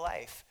eternal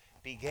life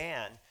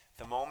began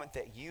the moment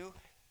that you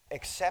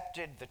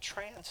accepted the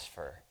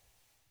transfer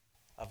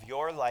of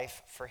your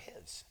life for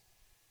his.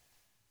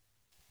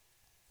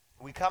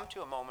 We come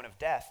to a moment of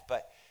death,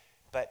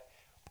 but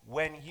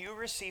when you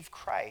receive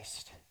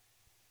Christ,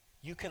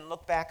 you can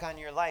look back on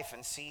your life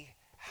and see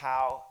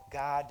how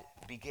God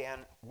began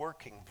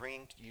working,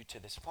 bringing you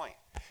to this point.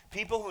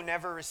 People who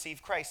never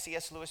received Christ,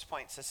 C.S. Lewis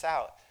points this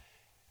out,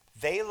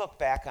 they look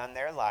back on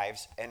their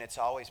lives and it's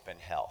always been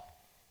hell.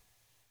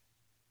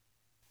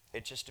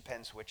 It just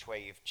depends which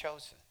way you've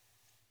chosen.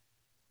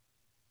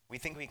 We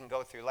think we can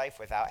go through life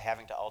without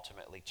having to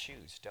ultimately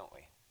choose, don't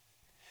we?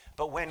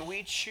 But when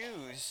we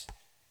choose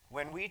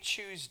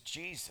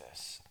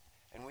Jesus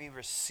and we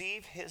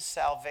receive his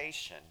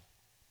salvation,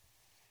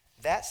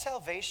 that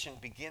salvation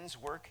begins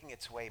working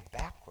its way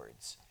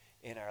backwards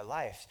in our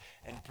lives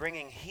and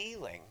bringing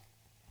healing.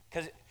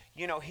 Because,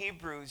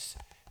 Hebrews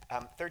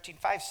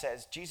 13:5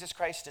 says, Jesus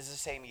Christ is the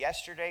same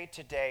yesterday,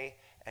 today,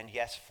 and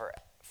yes,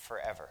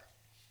 forever.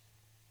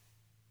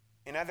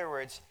 In other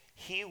words,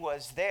 he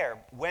was there.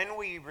 When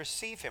we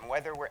receive him,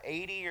 whether we're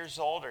 80 years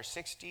old or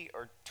 60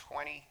 or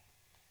 20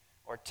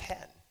 or 10,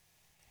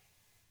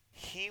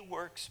 he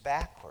works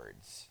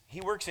backwards. He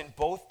works in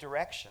both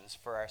directions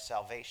for our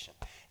salvation.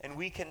 And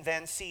we can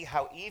then see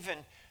how even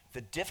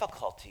the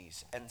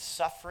difficulties and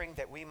suffering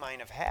that we might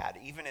have had,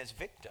 even as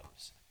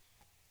victims,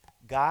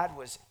 God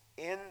was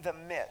in the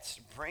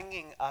midst,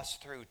 bringing us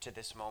through to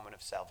this moment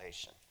of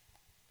salvation.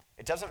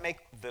 It doesn't make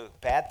the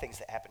bad things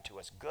that happen to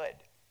us good,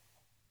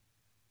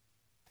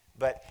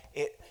 but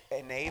it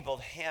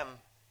enabled him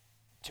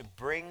to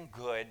bring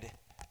good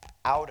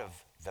out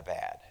of the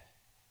bad.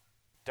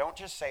 Don't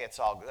just say it's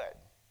all good.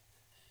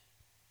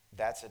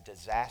 That's a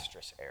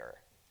disastrous error.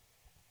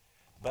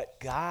 But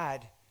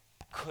God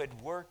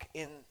could work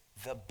in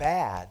the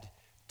bad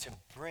to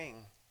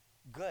bring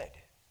good.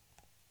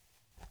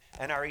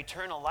 And our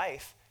eternal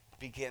life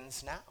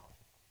begins now.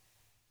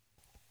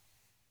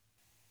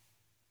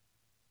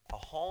 A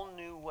whole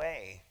new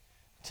way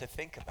to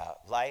think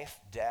about life,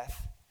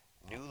 death,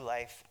 new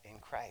life in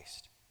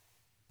Christ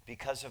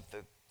because of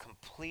the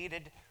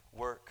completed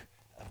work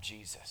of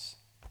Jesus.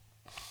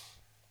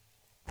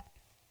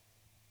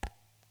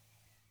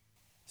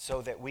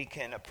 So that we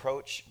can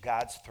approach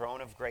God's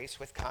throne of grace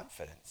with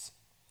confidence.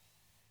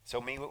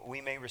 So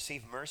we may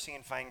receive mercy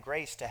and find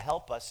grace to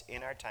help us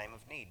in our time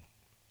of need.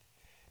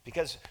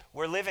 Because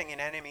we're living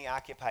in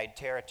enemy-occupied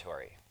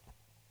territory.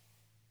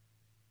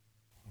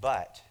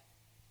 But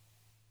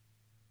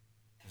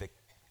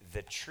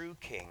the true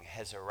king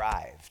has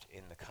arrived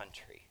in the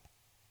country.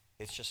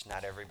 It's just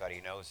not everybody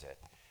knows it.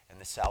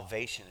 And the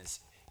salvation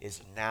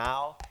is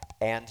now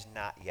and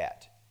not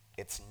yet.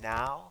 It's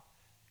now,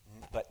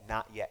 but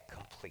not yet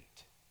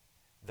complete.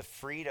 The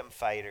freedom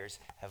fighters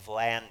have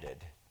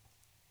landed.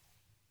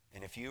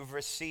 And if you've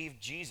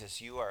received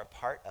Jesus, you are a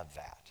part of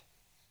that.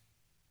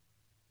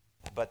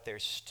 But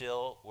there's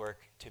still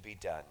work to be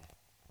done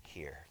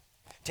here.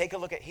 Take a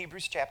look at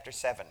Hebrews chapter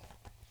 7,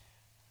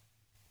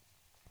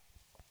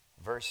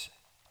 verse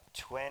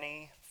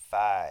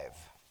 25.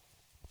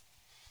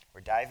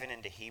 We're diving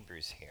into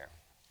Hebrews here.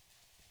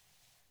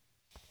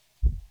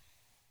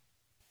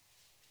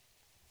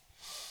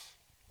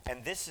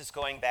 And this is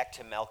going back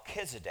to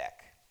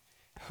Melchizedek,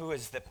 who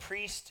is the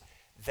priest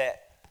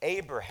that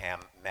Abraham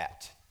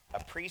met,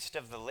 a priest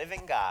of the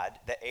living God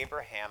that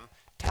Abraham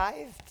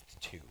tithed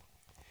to.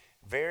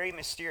 Very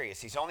mysterious.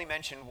 He's only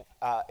mentioned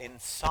in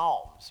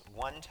Psalms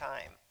one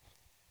time.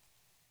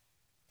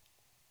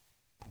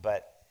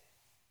 But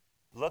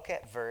look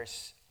at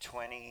verse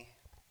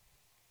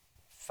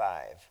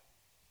 25.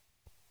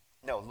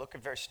 No, look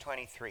at verse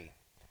 23.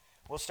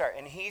 We'll start.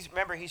 And he's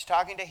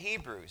talking to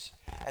Hebrews,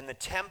 and the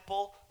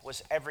temple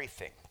was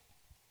everything.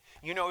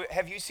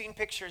 Have you seen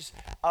pictures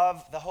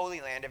of the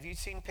Holy Land? Have you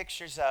seen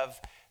pictures of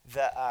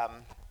the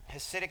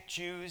Hasidic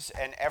Jews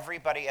and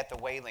everybody at the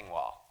Wailing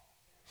Wall?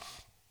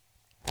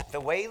 The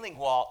Wailing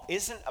Wall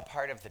isn't a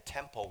part of the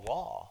temple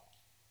wall.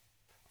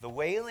 The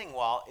Wailing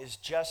Wall is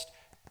just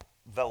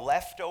the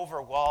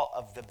leftover wall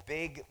of the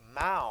big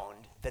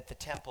mound that the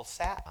temple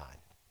sat on.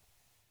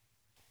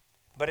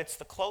 But it's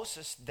the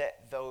closest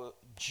that the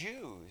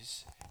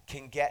Jews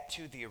can get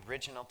to the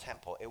original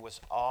temple. It was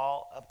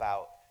all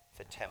about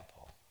the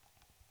temple.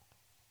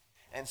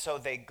 And so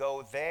they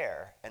go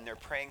there and they're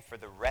praying for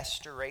the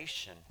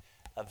restoration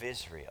of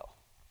Israel.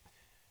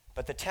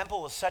 But the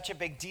temple was such a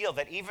big deal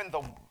that even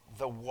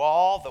the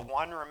wall, the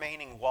one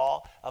remaining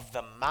wall of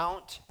the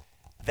mount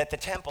that the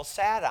temple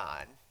sat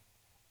on,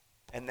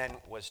 and then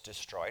was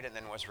destroyed, and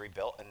then was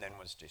rebuilt, and then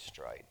was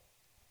destroyed,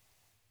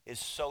 is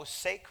so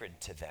sacred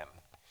to them.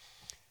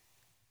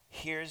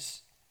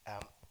 Here's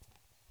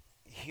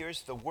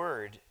the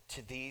word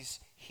to these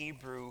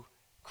Hebrew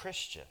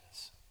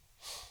Christians.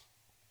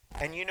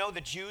 And you know the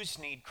Jews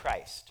need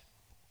Christ.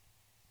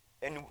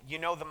 And you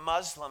know the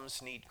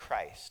Muslims need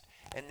Christ.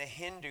 And the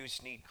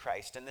Hindus need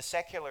Christ. And the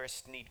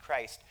secularists need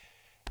Christ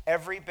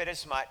every bit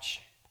as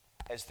much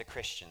as the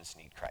Christians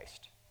need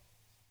Christ.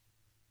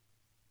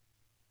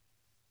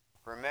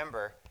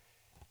 Remember,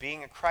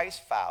 being a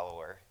Christ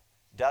follower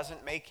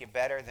doesn't make you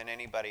better than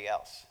anybody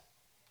else.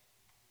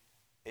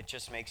 It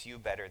just makes you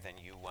better than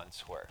you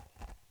once were.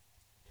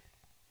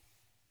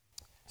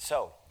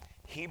 So,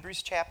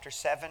 Hebrews chapter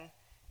 7,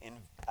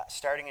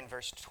 starting in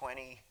verse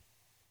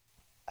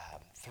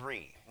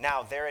 23.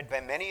 Now, there had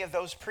been many of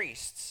those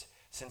priests,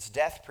 since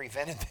death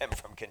prevented them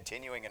from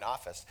continuing in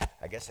office.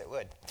 I guess it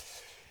would.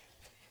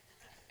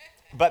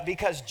 But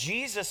because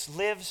Jesus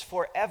lives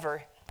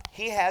forever,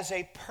 he has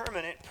a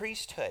permanent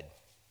priesthood.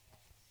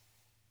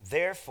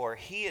 Therefore,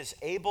 he is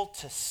able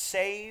to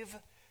save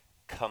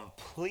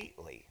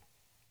completely.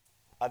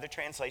 Other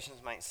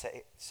translations might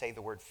say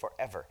the word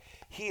forever.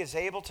 He is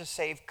able to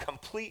save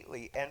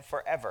completely and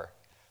forever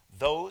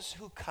those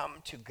who come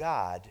to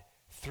God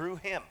through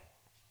him,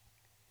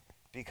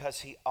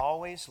 because he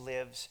always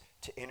lives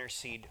to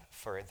intercede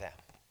for them.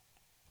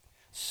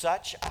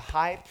 Such a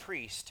high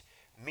priest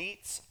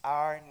meets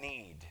our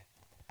need,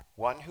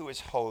 one who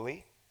is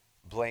holy,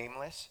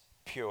 blameless,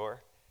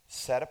 pure,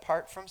 set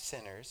apart from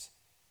sinners,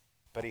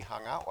 but he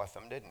hung out with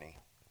them, didn't he?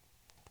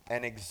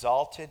 And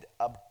exalted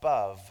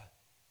above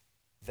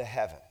the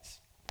heavens.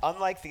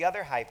 Unlike the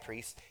other high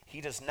priests,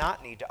 he does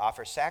not need to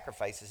offer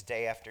sacrifices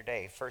day after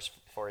day, first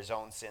for his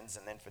own sins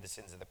and then for the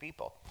sins of the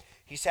people.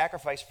 He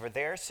sacrificed for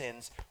their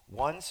sins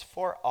once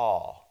for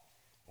all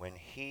when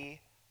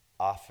he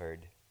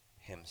offered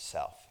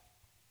himself.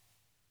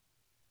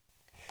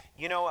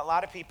 You know, a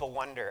lot of people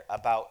wonder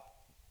about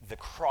the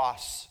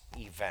cross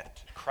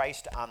event,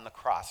 Christ on the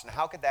cross, and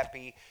how could that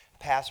be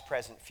past,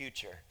 present,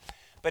 future?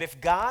 But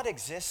if God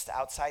exists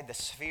outside the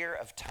sphere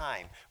of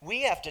time,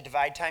 we have to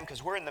divide time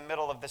because we're in the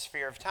middle of the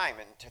sphere of time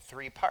into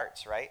three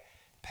parts, right?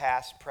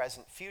 Past,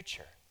 present,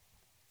 future.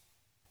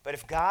 But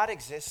if God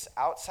exists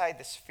outside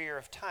the sphere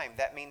of time,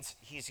 that means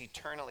he's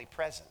eternally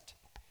present.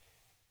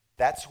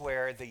 That's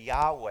where the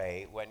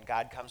Yahweh, when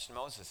God comes to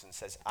Moses and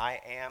says, I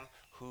am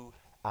who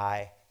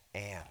I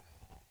am.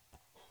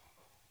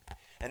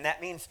 And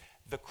that means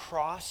the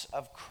cross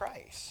of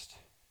Christ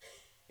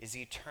is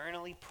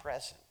eternally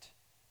present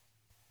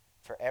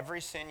for every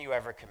sin you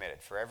ever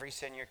committed, for every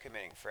sin you're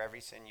committing, for every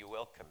sin you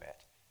will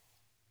commit.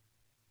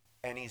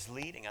 And he's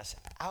leading us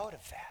out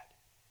of that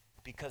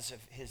because of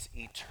his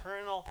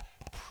eternal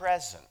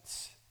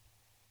presence.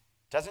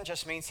 Doesn't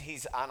just mean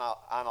he's on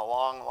a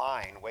long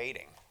line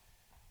waiting.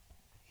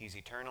 He's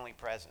eternally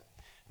present.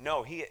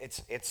 No,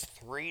 it's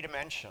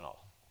three-dimensional.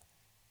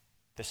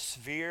 The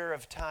sphere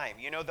of time.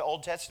 You know, the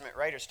Old Testament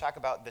writers talk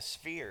about the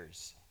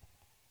spheres.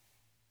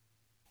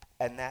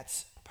 And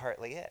that's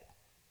partly it.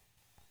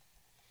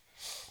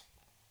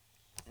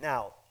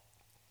 Now,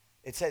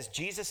 it says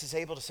Jesus is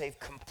able to save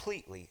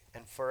completely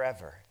and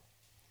forever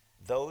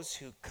those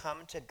who come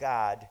to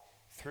God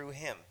through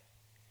him,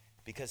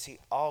 because he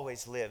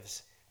always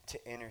lives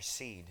to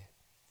intercede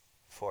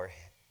for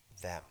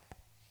them.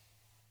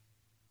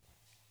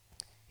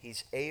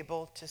 He's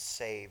able to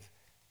save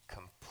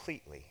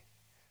completely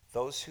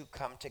those who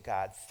come to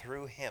God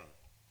through him.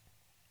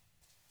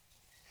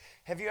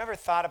 Have you ever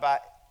thought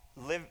about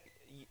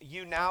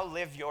you now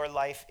live your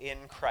life in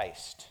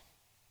Christ?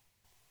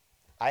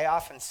 I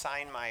often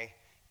sign my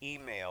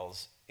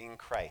emails in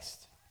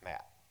Christ,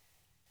 Matt.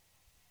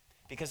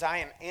 Because I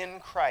am in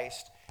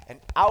Christ, and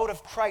out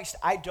of Christ,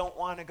 I don't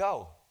want to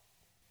go.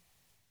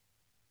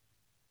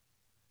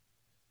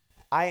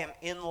 I am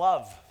in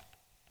love.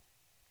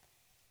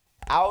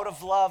 Out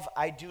of love,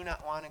 I do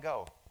not want to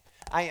go.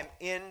 I am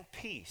in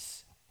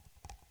peace.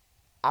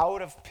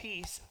 Out of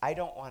peace, I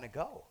don't want to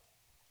go.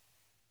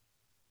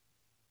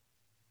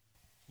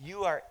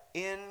 You are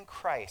in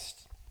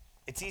Christ.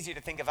 It's easy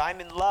to think of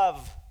I'm in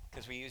love,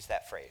 because we use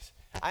that phrase.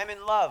 I'm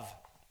in love.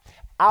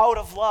 Out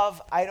of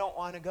love, I don't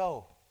want to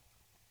go.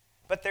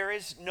 But there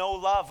is no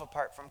love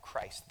apart from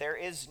Christ. There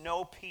is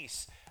no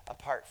peace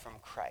apart from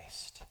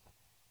Christ.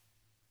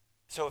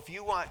 So if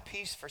you want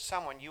peace for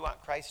someone, you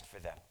want Christ for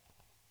them.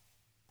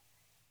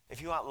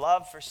 If you want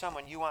love for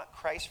someone, you want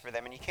Christ for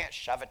them, and you can't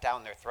shove it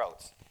down their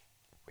throats.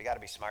 We got to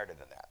be smarter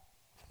than that.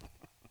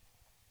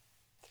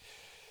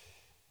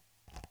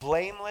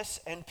 Blameless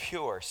and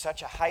pure,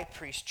 such a high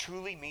priest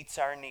truly meets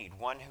our need.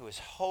 One who is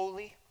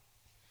holy,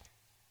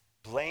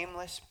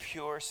 blameless,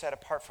 pure, set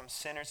apart from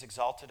sinners,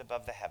 exalted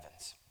above the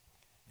heavens.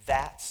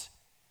 That's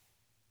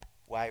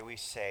why we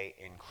say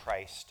in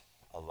Christ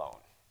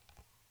alone.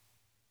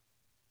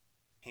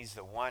 He's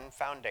the one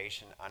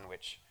foundation on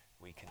which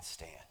we can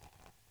stand.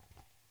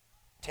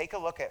 Take a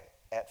look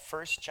at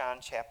 1 John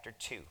chapter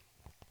 2.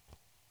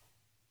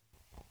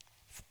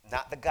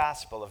 Not the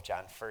Gospel of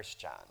John, 1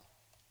 John.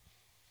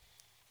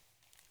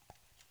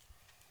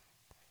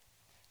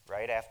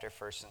 Right after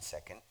 1st and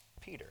 2nd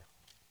Peter.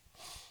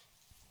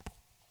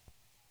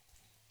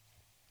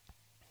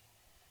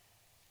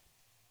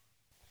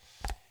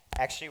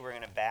 Actually, we're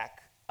going to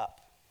back up.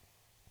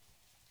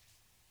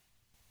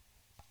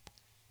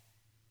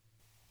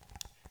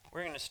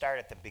 We're going to start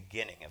at the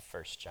beginning of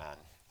 1 John.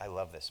 I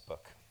love this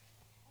book.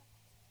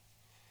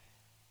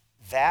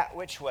 That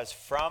which was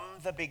from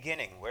the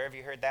beginning. Where have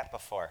you heard that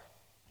before?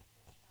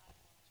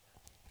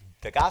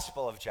 The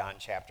Gospel of John,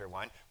 chapter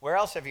 1. Where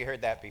else have you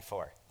heard that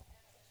before?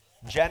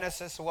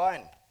 Genesis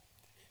 1.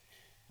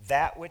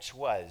 That which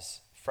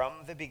was from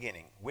the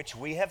beginning, which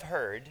we have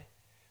heard,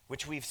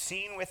 which we've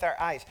seen with our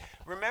eyes.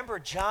 Remember,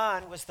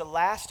 John was the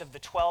last of the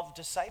 12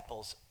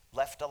 disciples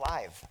left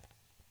alive.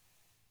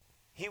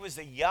 He was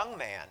a young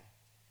man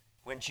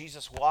when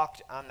Jesus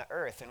walked on the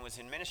earth and was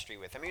in ministry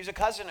with him. He was a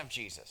cousin of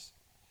Jesus.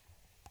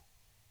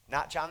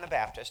 Not John the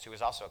Baptist, who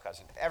was also a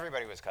cousin.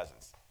 Everybody was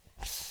cousins.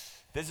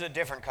 This is a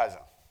different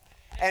cousin.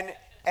 And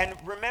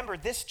remember,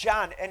 this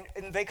John,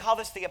 and they call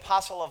this the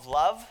apostle of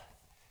love.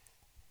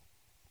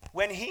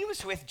 When he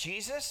was with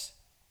Jesus,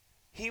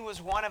 he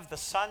was one of the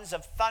sons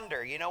of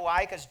thunder. You know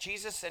why? Because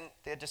Jesus and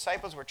the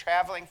disciples were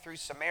traveling through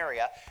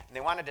Samaria, and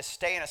they wanted to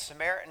stay in a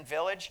Samaritan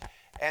village.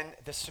 And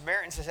the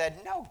Samaritans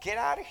said, "No, get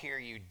out of here,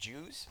 you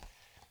Jews."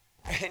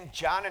 And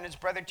John and his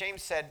brother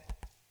James said,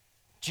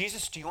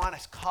 "Jesus, do you want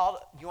us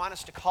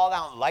to call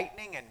down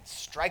lightning and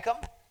strike them?"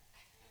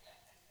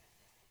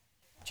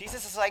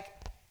 Jesus is like,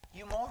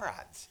 "You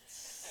morons.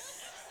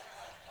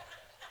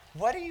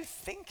 What are you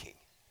thinking?"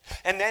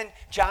 And then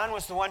John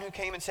was the one who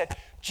came and said,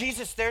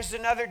 "Jesus, there's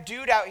another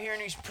dude out here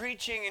and he's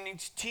preaching and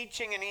he's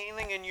teaching and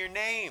healing in your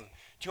name.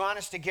 Do you want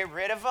us to get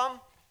rid of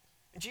him?"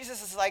 And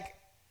Jesus is like,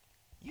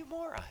 "You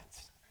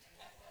morons.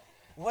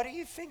 What are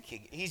you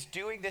thinking? He's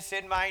doing this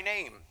in my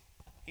name.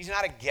 He's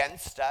not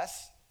against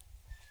us."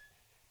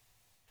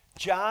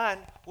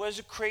 John was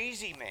a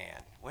crazy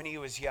man when he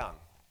was young.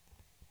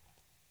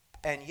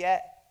 And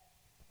yet,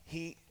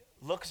 he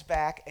looks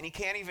back and he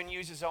can't even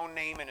use his own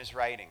name in his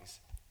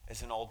writings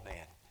as an old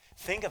man.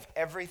 Think of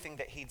everything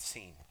that he'd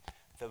seen.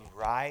 The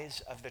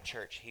rise of the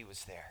church, he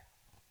was there.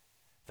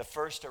 The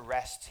first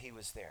arrests, he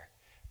was there.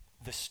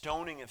 The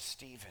stoning of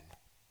Stephen.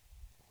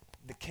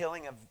 The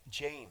killing of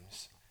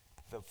James,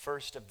 the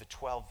first of the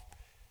 12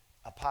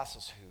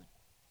 apostles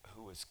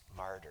who was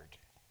martyred.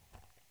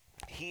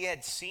 He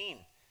had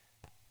seen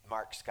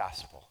Mark's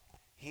gospel.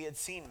 He had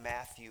seen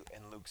Matthew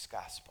and Luke's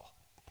gospel.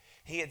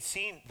 He had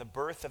seen the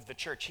birth of the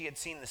church. He had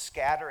seen the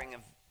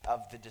scattering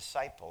of the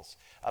disciples,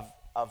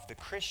 of the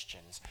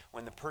Christians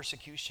when the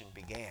persecution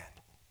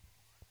began.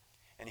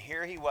 And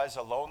here he was,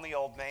 a lonely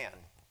old man,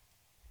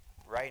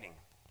 writing.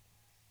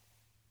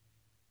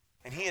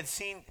 And he had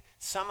seen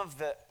some of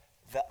the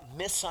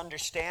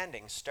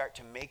misunderstandings start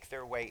to make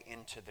their way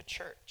into the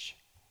church.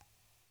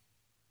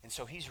 And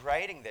so he's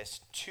writing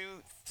this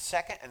to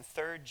second and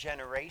third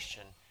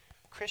generation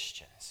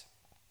Christians.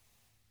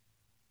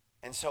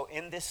 And so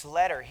in this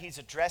letter, he's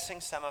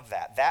addressing some of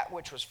that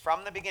which was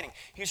from the beginning.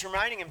 He's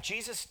reminding him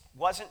Jesus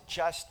wasn't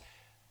just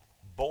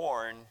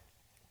born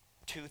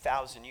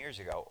 2,000 years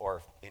ago,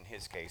 or in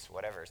his case,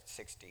 whatever,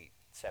 60,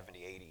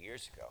 70, 80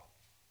 years ago.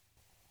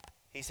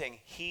 He's saying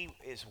he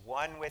is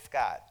one with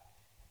God.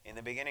 In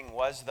the beginning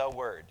was the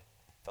Word,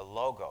 the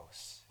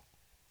Logos.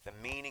 The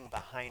meaning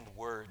behind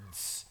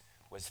words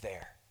was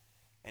there.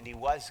 And he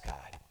was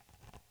God.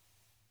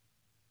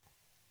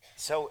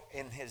 So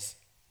in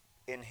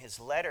his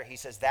letter, he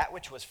says, that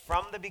which was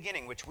from the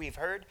beginning, which we've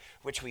heard,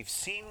 which we've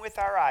seen with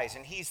our eyes.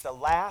 And he's the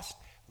last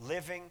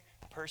living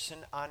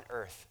person on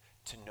earth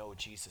to know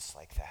Jesus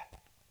like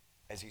that,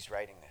 as he's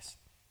writing this.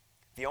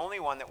 The only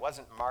one that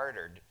wasn't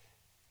martyred,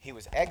 he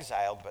was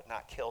exiled but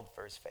not killed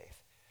for his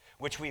faith,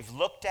 which we've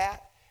looked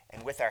at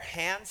and with our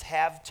hands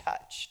have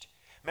touched.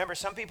 Remember,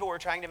 some people were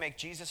trying to make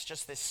Jesus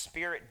just this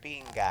spirit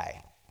being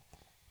guy.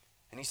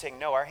 And he's saying,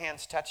 no, our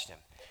hands touched him.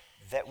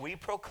 That we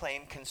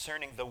proclaim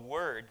concerning the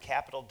word,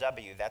 capital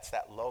W, that's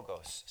that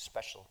logos,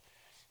 special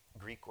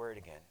Greek word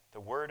again. The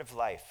word of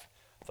life.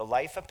 The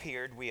life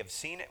appeared, we have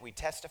seen it, we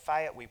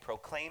testify it, we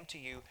proclaim to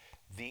you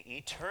the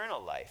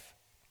eternal life,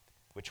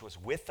 which was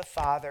with the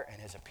Father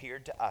and has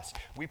appeared to us.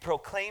 We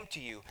proclaim to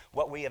you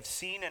what we have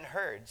seen and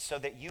heard, so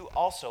that you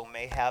also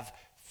may have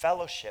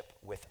fellowship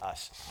with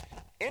us.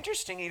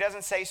 Interesting, he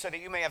doesn't say so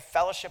that you may have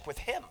fellowship with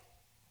him.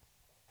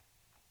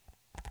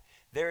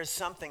 There is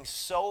something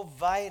so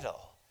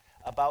vital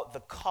about the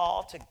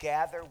call to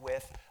gather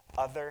with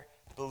other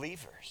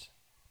believers.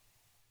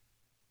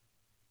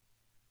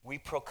 We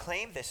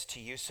proclaim this to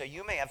you so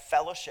you may have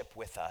fellowship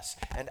with us.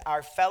 And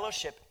our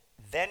fellowship,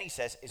 then he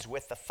says, is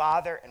with the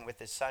Father and with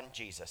his Son,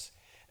 Jesus.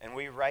 And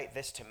we write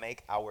this to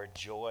make our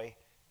joy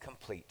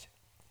complete.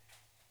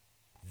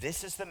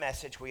 This is the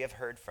message we have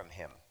heard from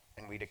him,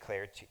 and we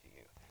declare to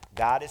you.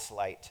 God is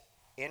light.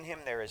 In him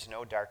there is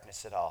no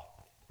darkness at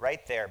all. Right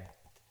there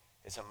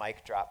is a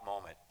mic drop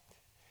moment.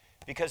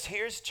 Because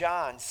here's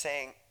John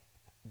saying,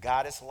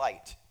 God is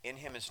light. In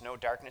him is no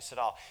darkness at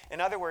all. In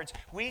other words,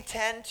 we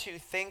tend to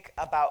think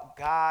about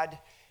God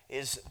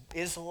is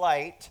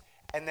light,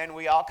 and then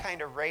we all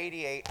kind of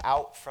radiate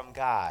out from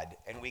God,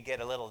 and we get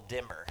a little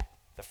dimmer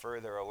the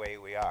further away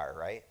we are,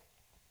 right?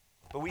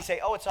 But we say,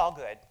 oh, it's all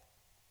good.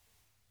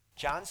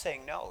 John's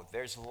saying, no,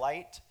 there's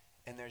light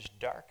and there's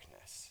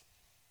darkness.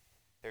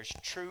 There's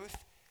truth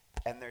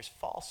and there's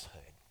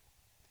falsehood.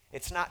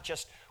 It's not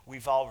just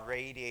we've all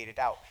radiated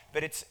out,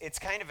 but it's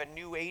kind of a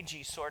new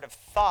agey sort of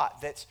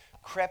thought that's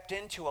crept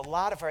into a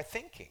lot of our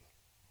thinking.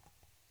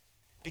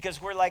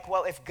 Because we're like,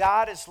 well, if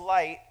God is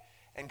light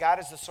and God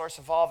is the source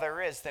of all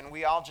there is, then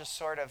we all just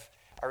sort of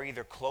are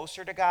either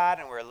closer to God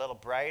and we're a little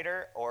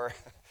brighter or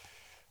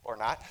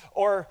not,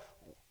 or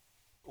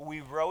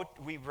we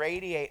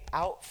radiate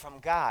out from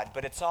God,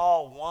 but it's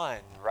all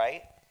one,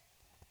 right?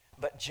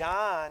 But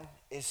John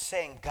is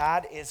saying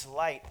God is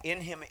light.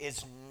 In him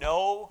is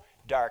no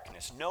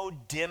darkness, no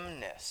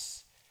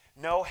dimness,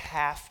 no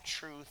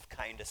half-truth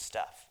kind of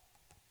stuff.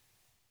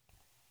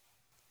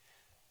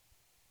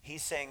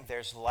 He's saying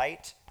there's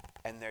light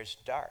and there's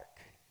dark.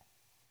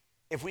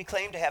 If we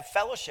claim to have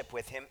fellowship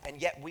with him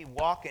and yet we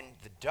walk in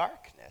the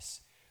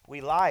darkness, we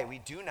lie. We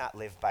do not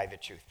live by the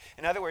truth.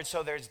 In other words,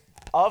 so there's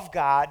of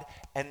God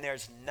and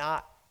there's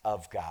not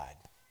of God.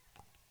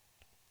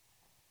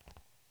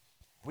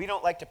 We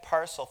don't like to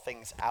parcel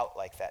things out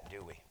like that,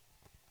 do we?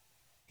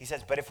 He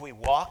says, but if we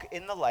walk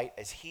in the light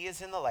as he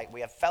is in the light,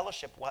 we have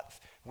fellowship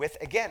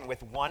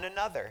with one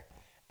another,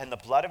 and the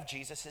blood of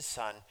Jesus, his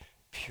son,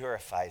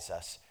 purifies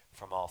us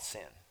from all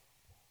sin.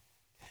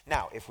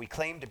 Now, if we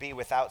claim to be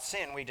without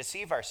sin, we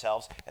deceive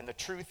ourselves, and the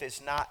truth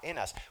is not in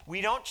us. We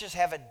don't just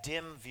have a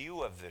dim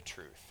view of the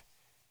truth.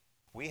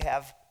 We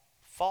have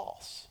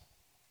false.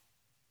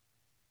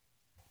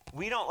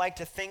 We don't like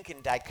to think in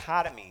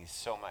dichotomies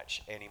so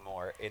much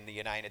anymore in the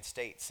United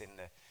States in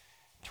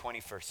the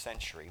 21st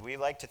century. We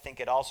like to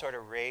think it all sort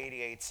of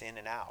radiates in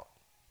and out.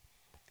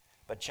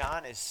 But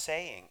John is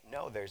saying,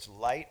 no, there's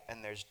light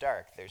and there's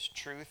dark. There's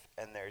truth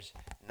and there's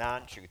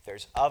non-truth.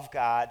 There's of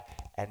God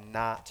and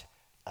not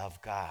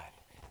of God.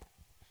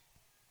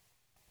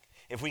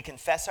 If we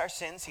confess our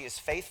sins, he is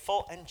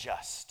faithful and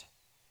just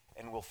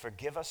and will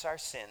forgive us our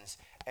sins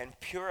and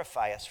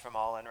purify us from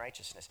all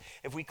unrighteousness.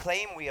 If we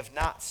claim we have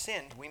not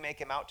sinned, we make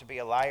him out to be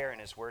a liar and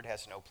his word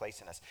has no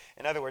place in us.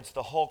 In other words,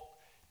 the whole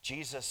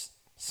Jesus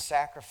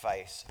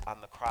sacrifice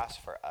on the cross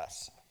for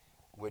us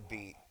would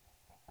be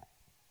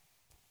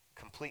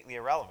completely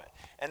irrelevant.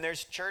 And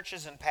there's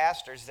churches and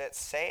pastors that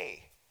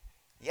say,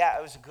 yeah,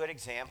 it was a good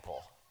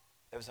example.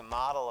 It was a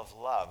model of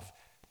love,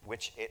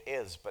 which it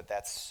is, but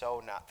that's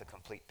so not the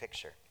complete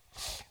picture.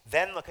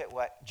 Then look at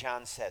what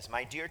John says.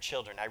 My dear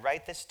children, I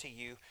write this to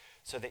you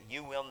so that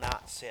you will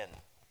not sin.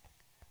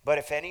 But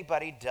if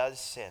anybody does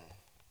sin,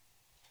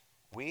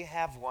 we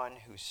have one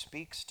who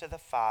speaks to the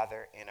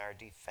Father in our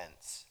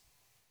defense,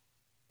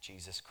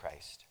 Jesus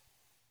Christ,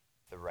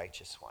 the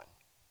righteous one.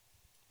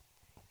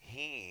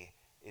 He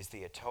is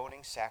the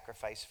atoning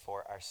sacrifice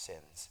for our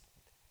sins.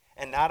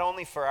 And not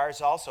only for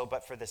ours also,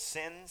 but for the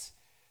sins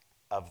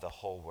of the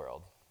whole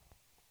world.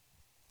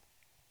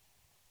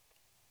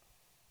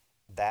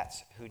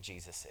 That's who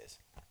Jesus is.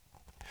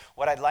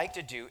 What I'd like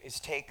to do is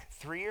take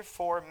 3 or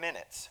 4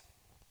 minutes,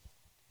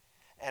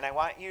 and I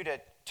want you to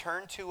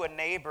turn to a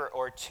neighbor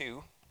or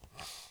two,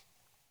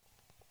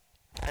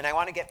 and I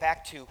want to get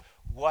back to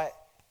what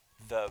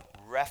the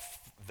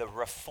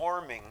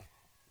reforming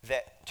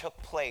that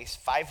took place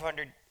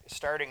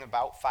starting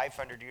about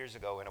 500 years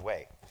ago in a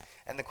way.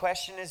 And the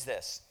question is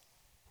this: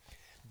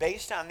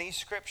 based on these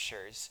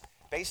scriptures,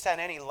 based on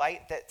any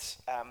light that's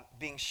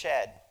being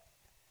shed,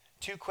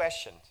 2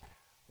 questions.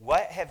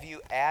 What have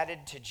you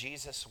added to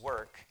Jesus'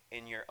 work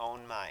in your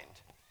own mind?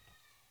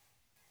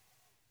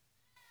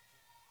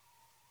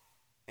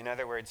 In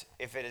other words,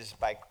 if it is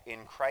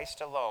in Christ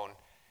alone,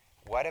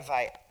 what have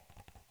I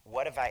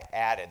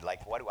added?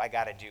 Like, what do I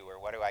got to do? Or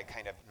what do I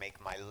kind of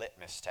make my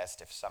litmus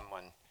test if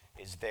someone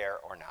is there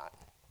or not?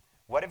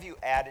 What have you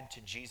added to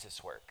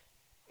Jesus' work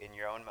in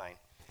your own mind?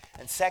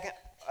 And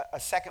a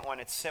second one,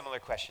 it's a similar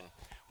question.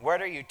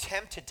 What are you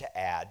tempted to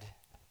add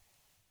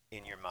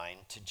in your mind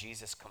to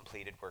Jesus'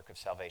 completed work of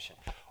salvation?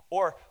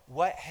 Or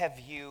what have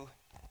you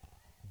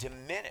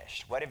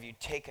diminished? What have you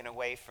taken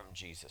away from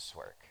Jesus'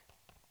 work?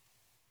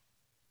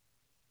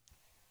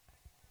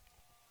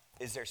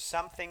 Is there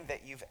something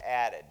that you've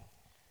added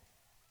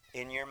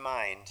in your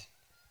mind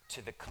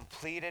to the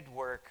completed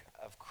work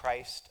of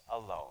Christ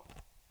alone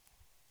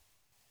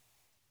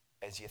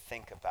as you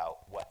think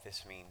about what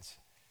this means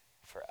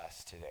for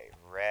us today?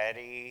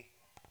 Ready?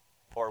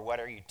 Or what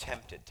are you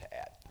tempted to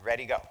add?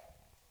 Ready, go.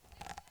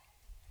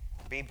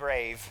 Be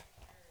brave.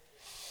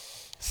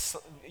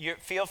 You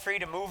feel free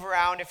to move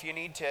around if you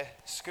need to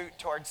scoot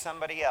towards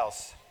somebody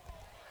else.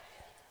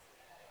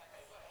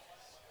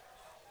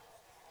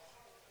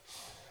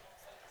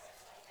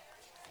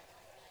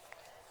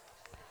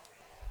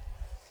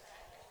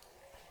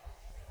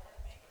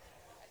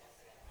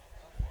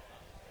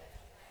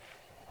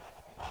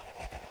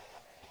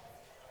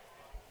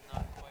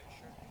 Not quite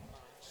sure, to be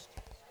honest.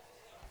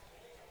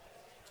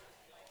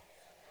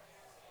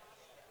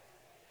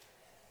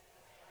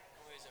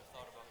 Always I've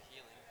thought about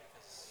healing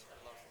because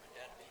I'd love for my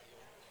dad to be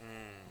healed.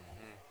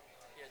 Mm-hmm.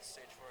 He had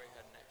stage 4, he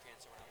had neck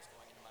cancer when I was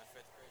going into my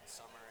 5th grade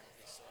summer, and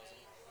he still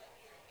hasn't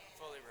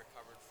fully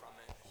recovered from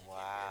it. He can't be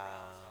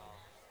around Wow.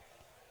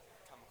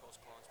 chemicals,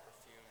 colognes,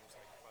 perfumes,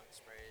 like bug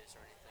sprays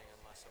or anything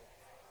unless he'll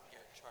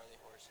get Charlie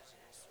horses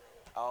in his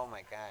throat. Oh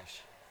my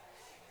gosh.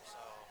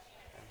 So,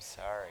 I'm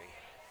sorry.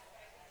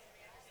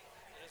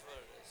 it is what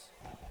it is.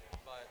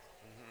 But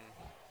Mm-hmm.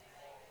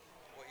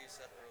 what you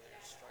said earlier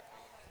struck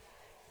me.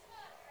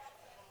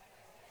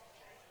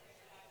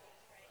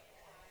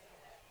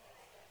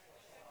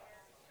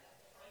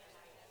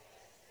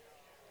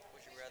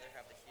 Would you rather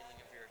have the healing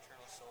of your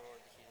eternal soul or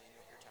the healing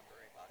of your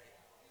temporary body?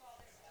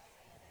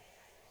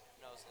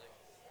 And I was like,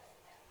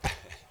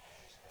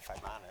 If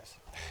I'm honest.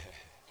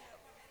 yep.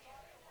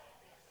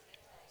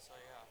 So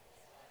yeah,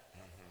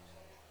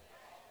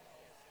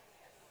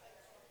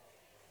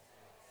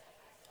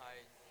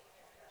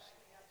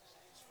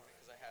 it's funny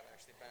because I have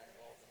actually been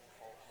involved in a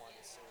cult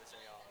once. It was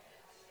a,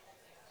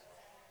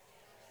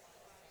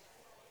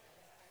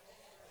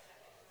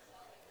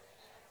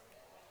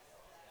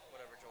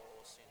 whatever Joel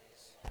Osteen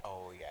is.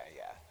 Oh, yeah,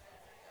 yeah.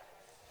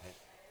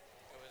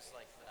 It was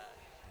like that.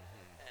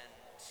 And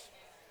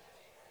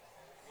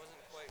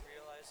wasn't quite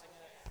realizing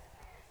it.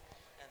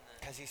 And then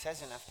Because he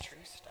says enough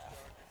true stuff.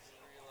 started to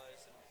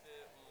realize it a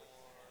bit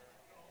more.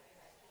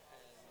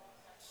 And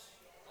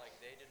like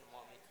they didn't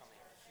want me coming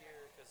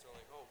here because they're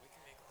like, oh, we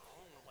can make our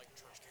own like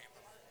church camp.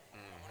 I went up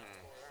to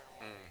go there and I'm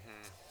like,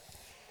 Mm-hmm.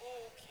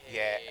 okay.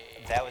 Yeah,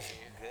 that was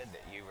good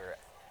that you were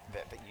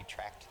that you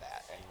tracked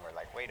that and were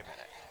like, wait a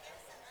minute.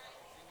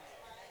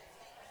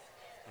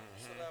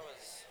 So that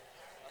was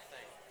a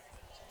thing.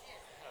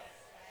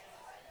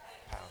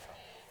 Powerful.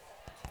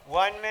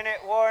 1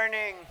 minute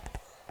warning.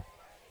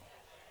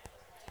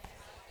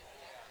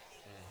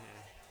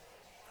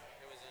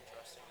 It was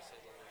interesting to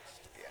say the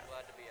least. Yeah.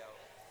 Glad to be out.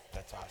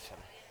 That's awesome.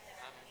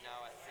 I'm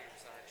now at Freedom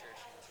Center Church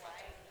in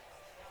Fenton.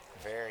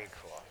 Very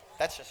cool.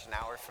 That's just an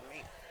hour from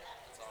me.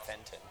 That's awesome.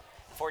 Fenton.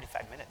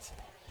 45 minutes.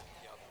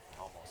 Yep.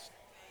 Almost.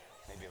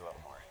 Maybe a little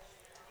more.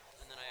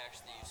 And then I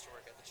actually used to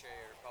work at the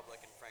Cherry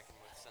Republic in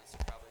Frankenmuth, since you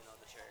probably know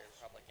the Cherry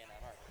Republic in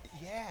Ann Arbor.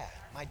 Yeah,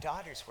 my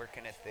daughter's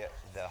working at the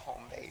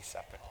home base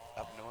up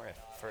north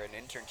for an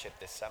internship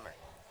this summer.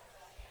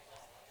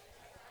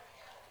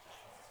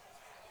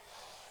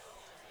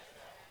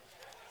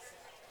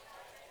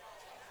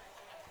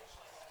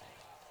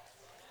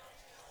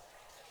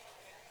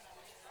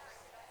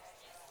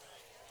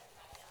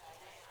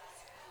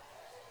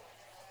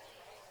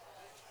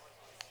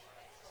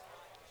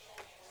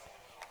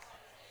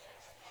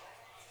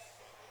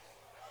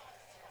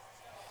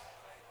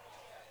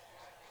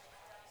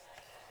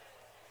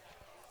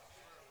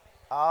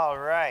 All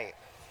right.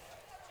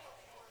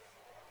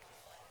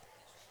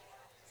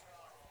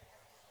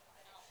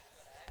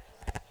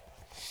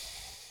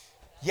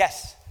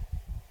 Yes.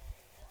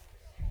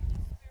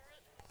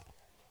 Spirit,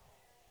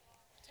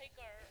 take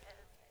our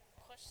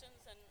questions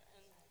and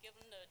give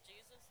them to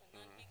Jesus,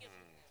 and then He gives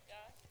them to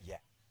God. Yeah.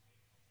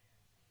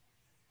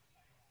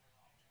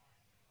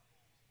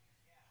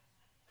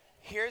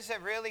 Here's a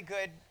really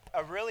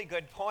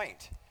good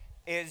point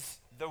is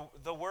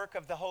the work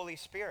of the Holy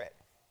Spirit.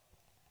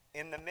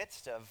 In the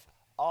midst of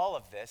all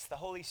of this, the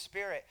Holy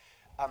Spirit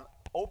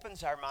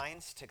opens our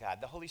minds to God.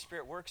 The Holy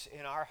Spirit works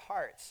in our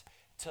hearts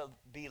to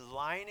be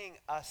lining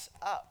us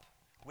up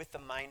with the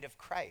mind of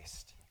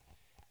Christ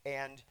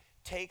and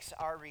takes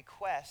our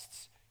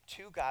requests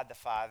to God the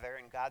Father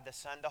and God the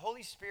Son. The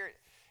Holy Spirit,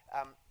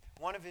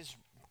 one of his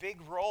big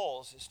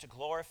roles is to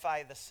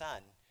glorify the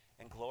Son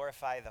and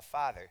glorify the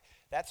Father.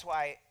 That's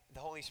why the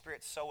Holy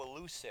Spirit's so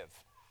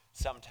elusive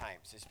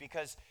sometimes, is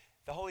because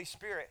the Holy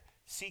Spirit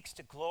seeks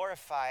to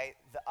glorify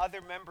the other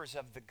members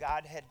of the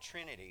Godhead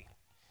Trinity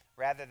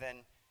rather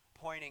than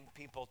pointing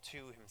people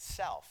to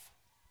himself.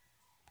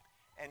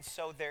 And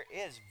so there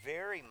is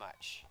very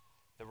much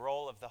the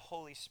role of the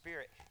Holy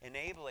Spirit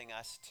enabling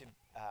us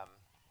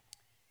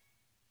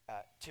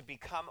to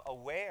become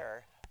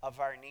aware of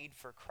our need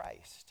for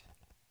Christ.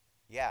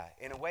 Yeah,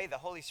 in a way, the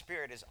Holy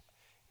Spirit is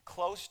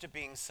close to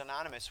being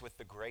synonymous with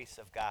the grace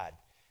of God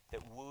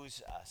that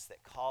woos us,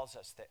 that calls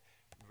us, that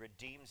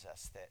redeems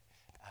us, that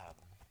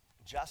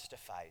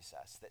justifies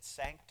us, that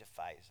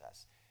sanctifies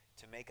us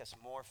to make us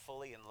more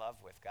fully in love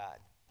with God.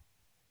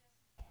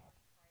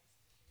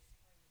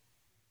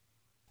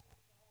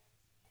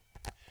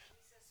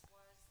 Jesus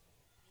was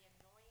the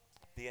anointed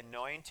The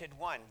anointed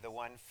one, the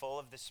one full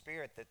of the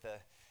Spirit that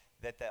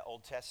the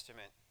Old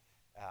Testament,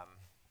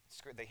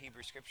 the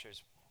Hebrew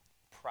Scriptures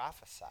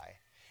prophesy.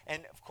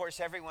 And of course,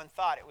 everyone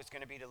thought it was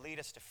going to be to lead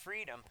us to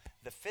freedom,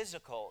 the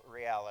physical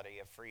reality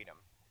of freedom,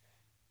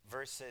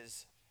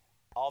 versus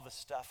all the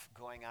stuff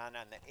going on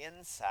the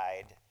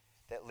inside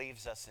that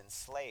leaves us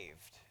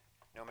enslaved,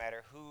 no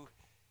matter who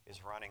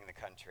is running the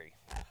country.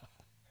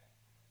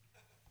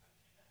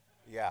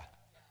 Yeah.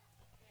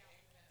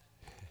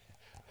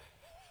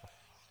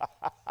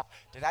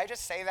 Did I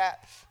just say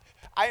that?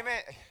 I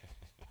meant...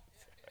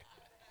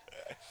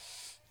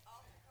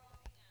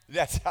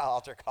 That's an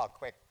altar call,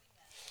 quick.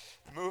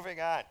 Moving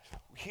on.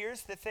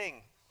 Here's the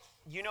thing.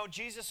 You know,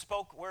 Jesus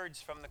spoke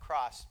words from the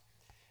cross.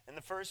 And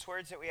the first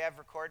words that we have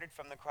recorded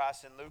from the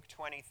cross in Luke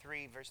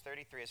 23, verse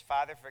 33 is,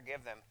 Father,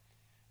 forgive them,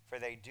 for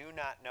they do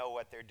not know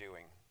what they're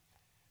doing.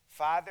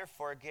 Father,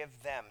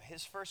 forgive them.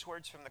 His first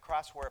words from the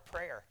cross were a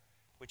prayer,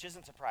 which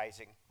isn't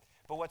surprising.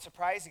 But what's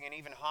surprising and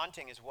even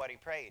haunting is what he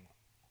prayed.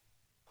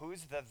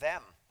 Who's the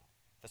them?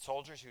 The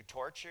soldiers who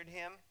tortured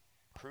him,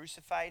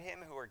 crucified him,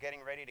 who were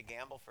getting ready to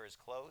gamble for his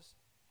clothes?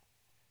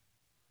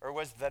 Or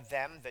was the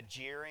them the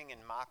jeering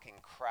and mocking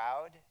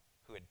crowd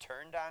who had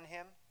turned on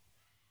him?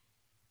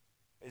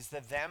 Is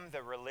the them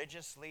the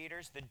religious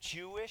leaders, the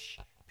Jewish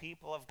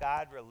people of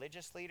God,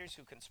 religious leaders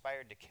who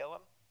conspired to kill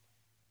him?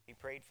 He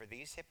prayed for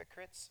these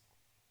hypocrites.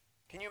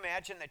 Can you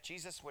imagine that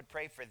Jesus would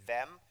pray for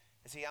them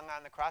as he hung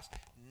on the cross?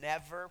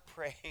 Never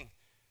praying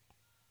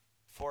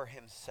for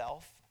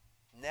himself.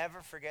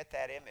 Never forget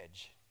that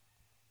image.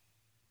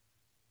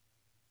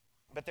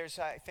 But there's,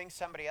 I think,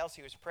 somebody else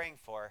he was praying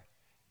for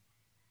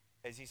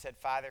as he said,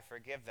 Father,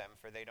 forgive them,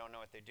 for they don't know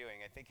what they're doing.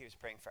 I think he was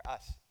praying for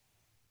us.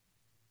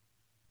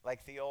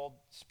 Like the old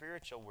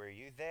spiritual, were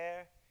you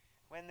there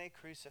when they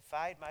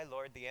crucified my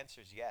Lord? The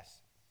answer is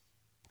yes.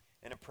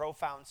 In a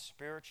profound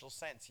spiritual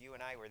sense, you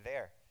and I were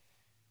there.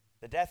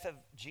 The death of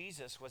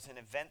Jesus was an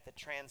event that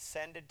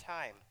transcended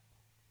time.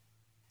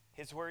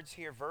 His words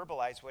here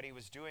verbalize what he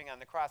was doing on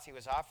the cross. He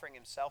was offering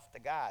himself to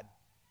God,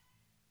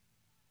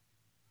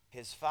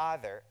 his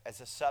Father, as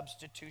a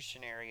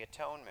substitutionary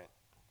atonement.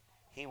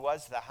 He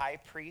was the high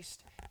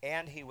priest,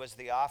 and he was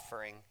the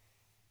offering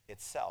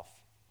itself.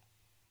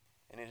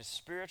 And in a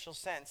spiritual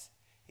sense,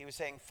 he was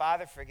saying,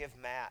 Father, forgive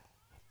Matt.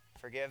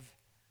 Forgive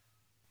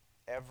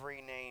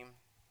every name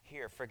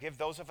here. Forgive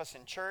those of us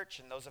in church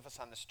and those of us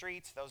on the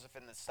streets, those of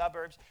us in the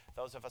suburbs,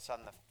 those of us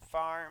on the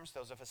farms,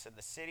 those of us in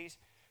the cities.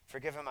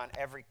 Forgive him on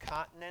every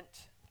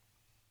continent.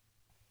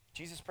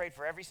 Jesus prayed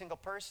for every single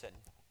person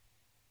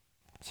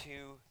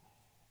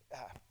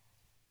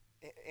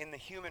in the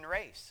human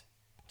race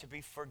to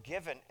be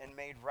forgiven and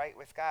made right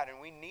with God, and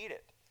we need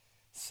it.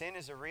 Sin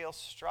is a real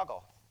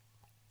struggle.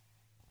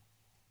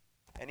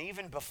 And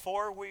even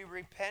before we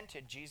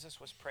repented,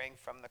 Jesus was praying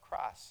from the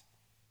cross.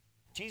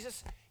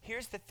 Jesus,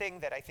 here's the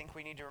thing that I think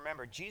we need to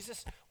remember.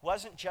 Jesus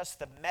wasn't just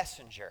the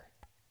messenger,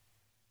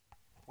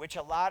 which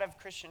a lot of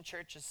Christian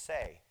churches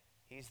say.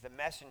 He's the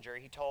messenger.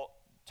 He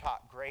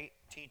taught great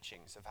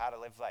teachings of how to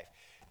live life.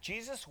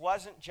 Jesus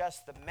wasn't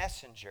just the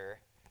messenger.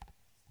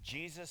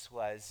 Jesus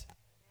was,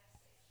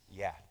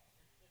 yeah.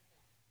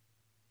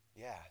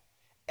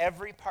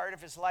 Every part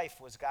of his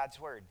life was God's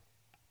word.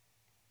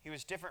 He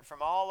was different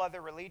from all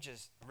other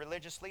religious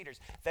leaders.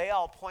 They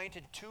all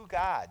pointed to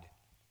God.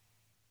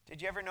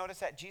 Did you ever notice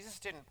that? Jesus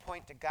didn't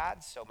point to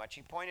God so much.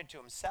 He pointed to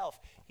himself.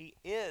 He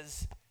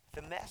is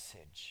the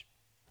message.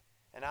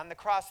 And on the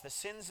cross, the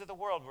sins of the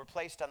world were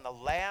placed on the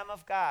Lamb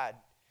of God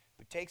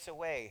who takes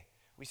away.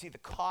 We see the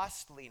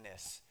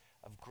costliness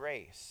of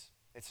grace.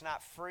 It's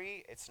not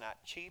free. It's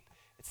not cheap.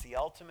 It's the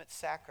ultimate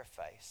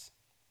sacrifice.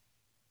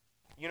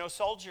 You know,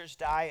 soldiers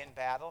die in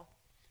battle.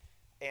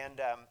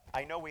 And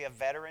I know we have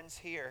veterans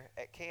here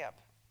at camp.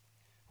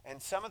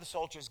 And some of the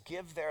soldiers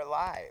give their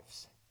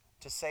lives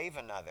to save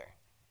another,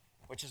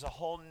 which is a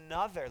whole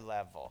nother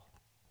level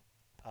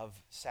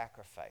of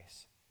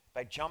sacrifice.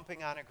 By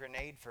jumping on a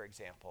grenade, for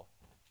example.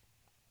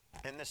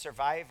 And the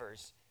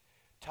survivors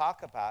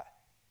talk about,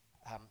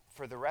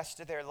 for the rest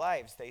of their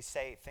lives, they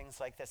say things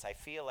like this: I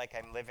feel like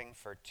I'm living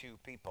for two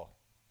people.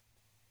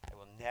 I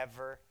will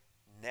never,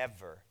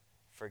 never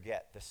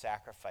forget the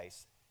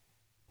sacrifice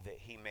that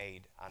he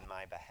made on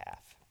my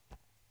behalf.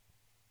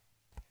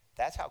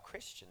 That's how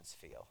Christians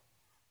feel.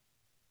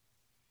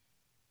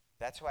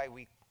 That's why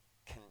we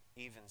can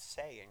even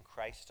say in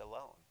Christ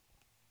alone.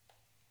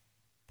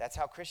 That's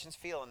how Christians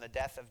feel in the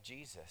death of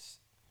Jesus.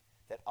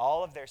 That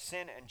all of their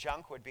sin and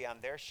junk would be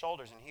on their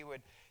shoulders, and he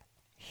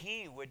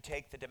would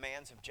take the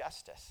demands of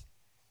justice.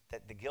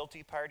 That the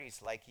guilty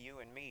parties like you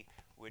and me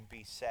would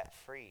be set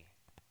free.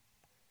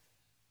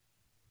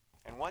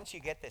 And once you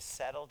get this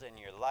settled in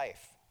your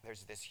life,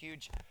 there's this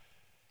huge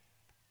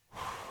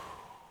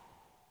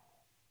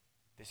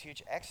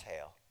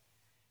exhale.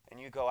 And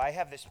you go, I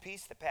have this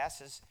peace that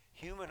passes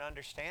human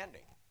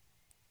understanding.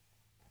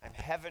 I'm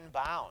heaven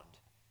bound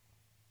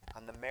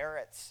on the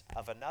merits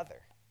of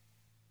another.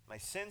 My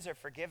sins are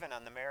forgiven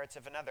on the merits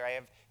of another. I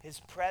have his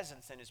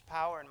presence and his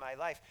power in my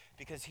life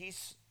because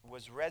he's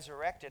was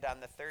resurrected on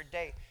the third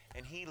day,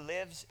 and he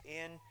lives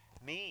in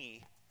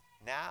me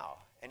now,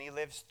 and he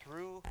lives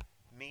through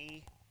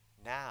me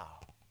now.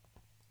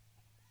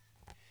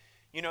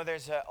 You know,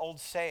 there's an old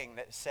saying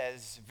that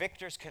says,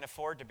 victors can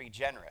afford to be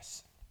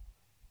generous.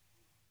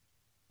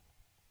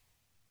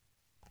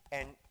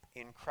 And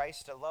in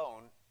Christ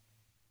alone,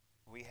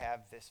 we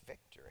have this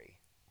victory.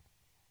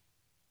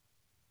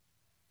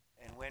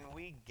 And when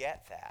we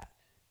get that,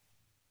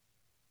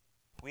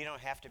 we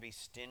don't have to be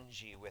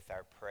stingy with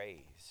our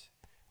praise.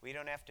 We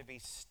don't have to be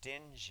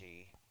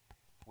stingy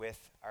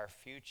with our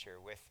future,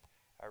 with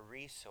our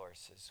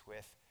resources,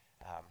 with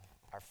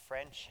our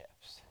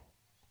friendships.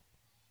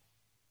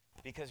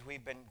 Because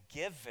we've been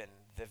given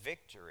the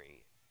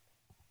victory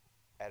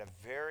at a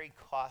very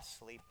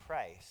costly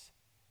price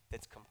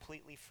that's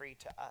completely free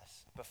to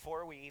us.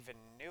 Before we even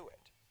knew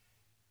it,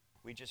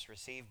 we just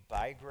received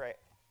by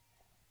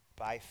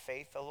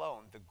faith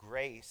alone the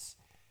grace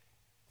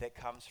that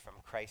comes from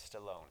Christ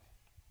alone.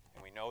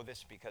 And we know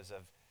this because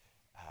of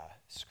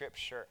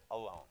Scripture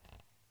alone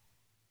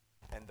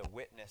and the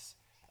witness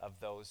of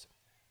those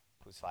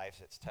whose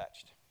lives it's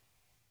touched.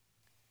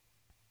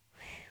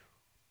 Whew.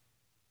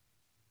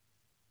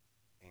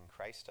 In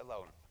Christ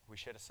alone. We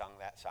should have sung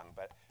that song,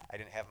 but I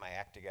didn't have my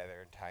act together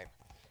in time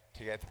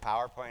to get the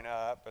PowerPoint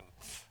up and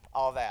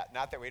all that.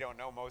 Not that we don't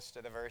know most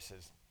of the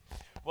verses.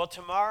 Well,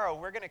 tomorrow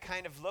we're going to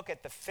kind of look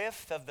at the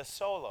fifth of the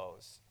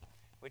solos,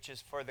 which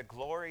is for the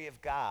glory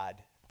of God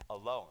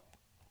alone.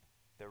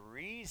 The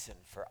reason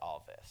for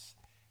all this.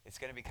 It's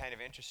going to be kind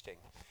of interesting.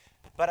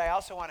 But I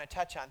also want to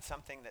touch on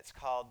something that's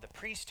called the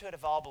priesthood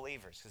of all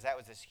believers, because that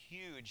was this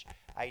huge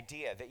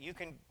idea that you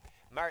can,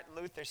 Martin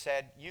Luther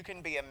said, you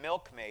can be a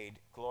milkmaid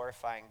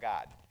glorifying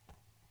God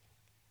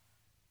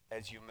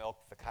as you milk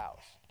the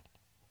cows.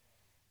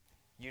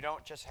 You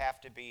don't just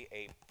have to be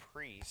a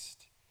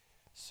priest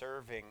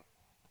serving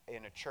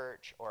in a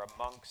church, or a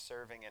monk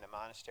serving in a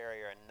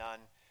monastery, or a nun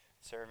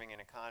serving in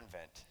a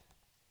convent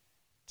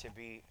to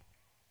be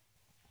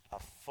a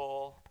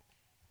full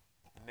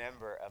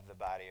member of the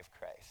body of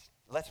Christ.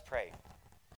 Let's pray.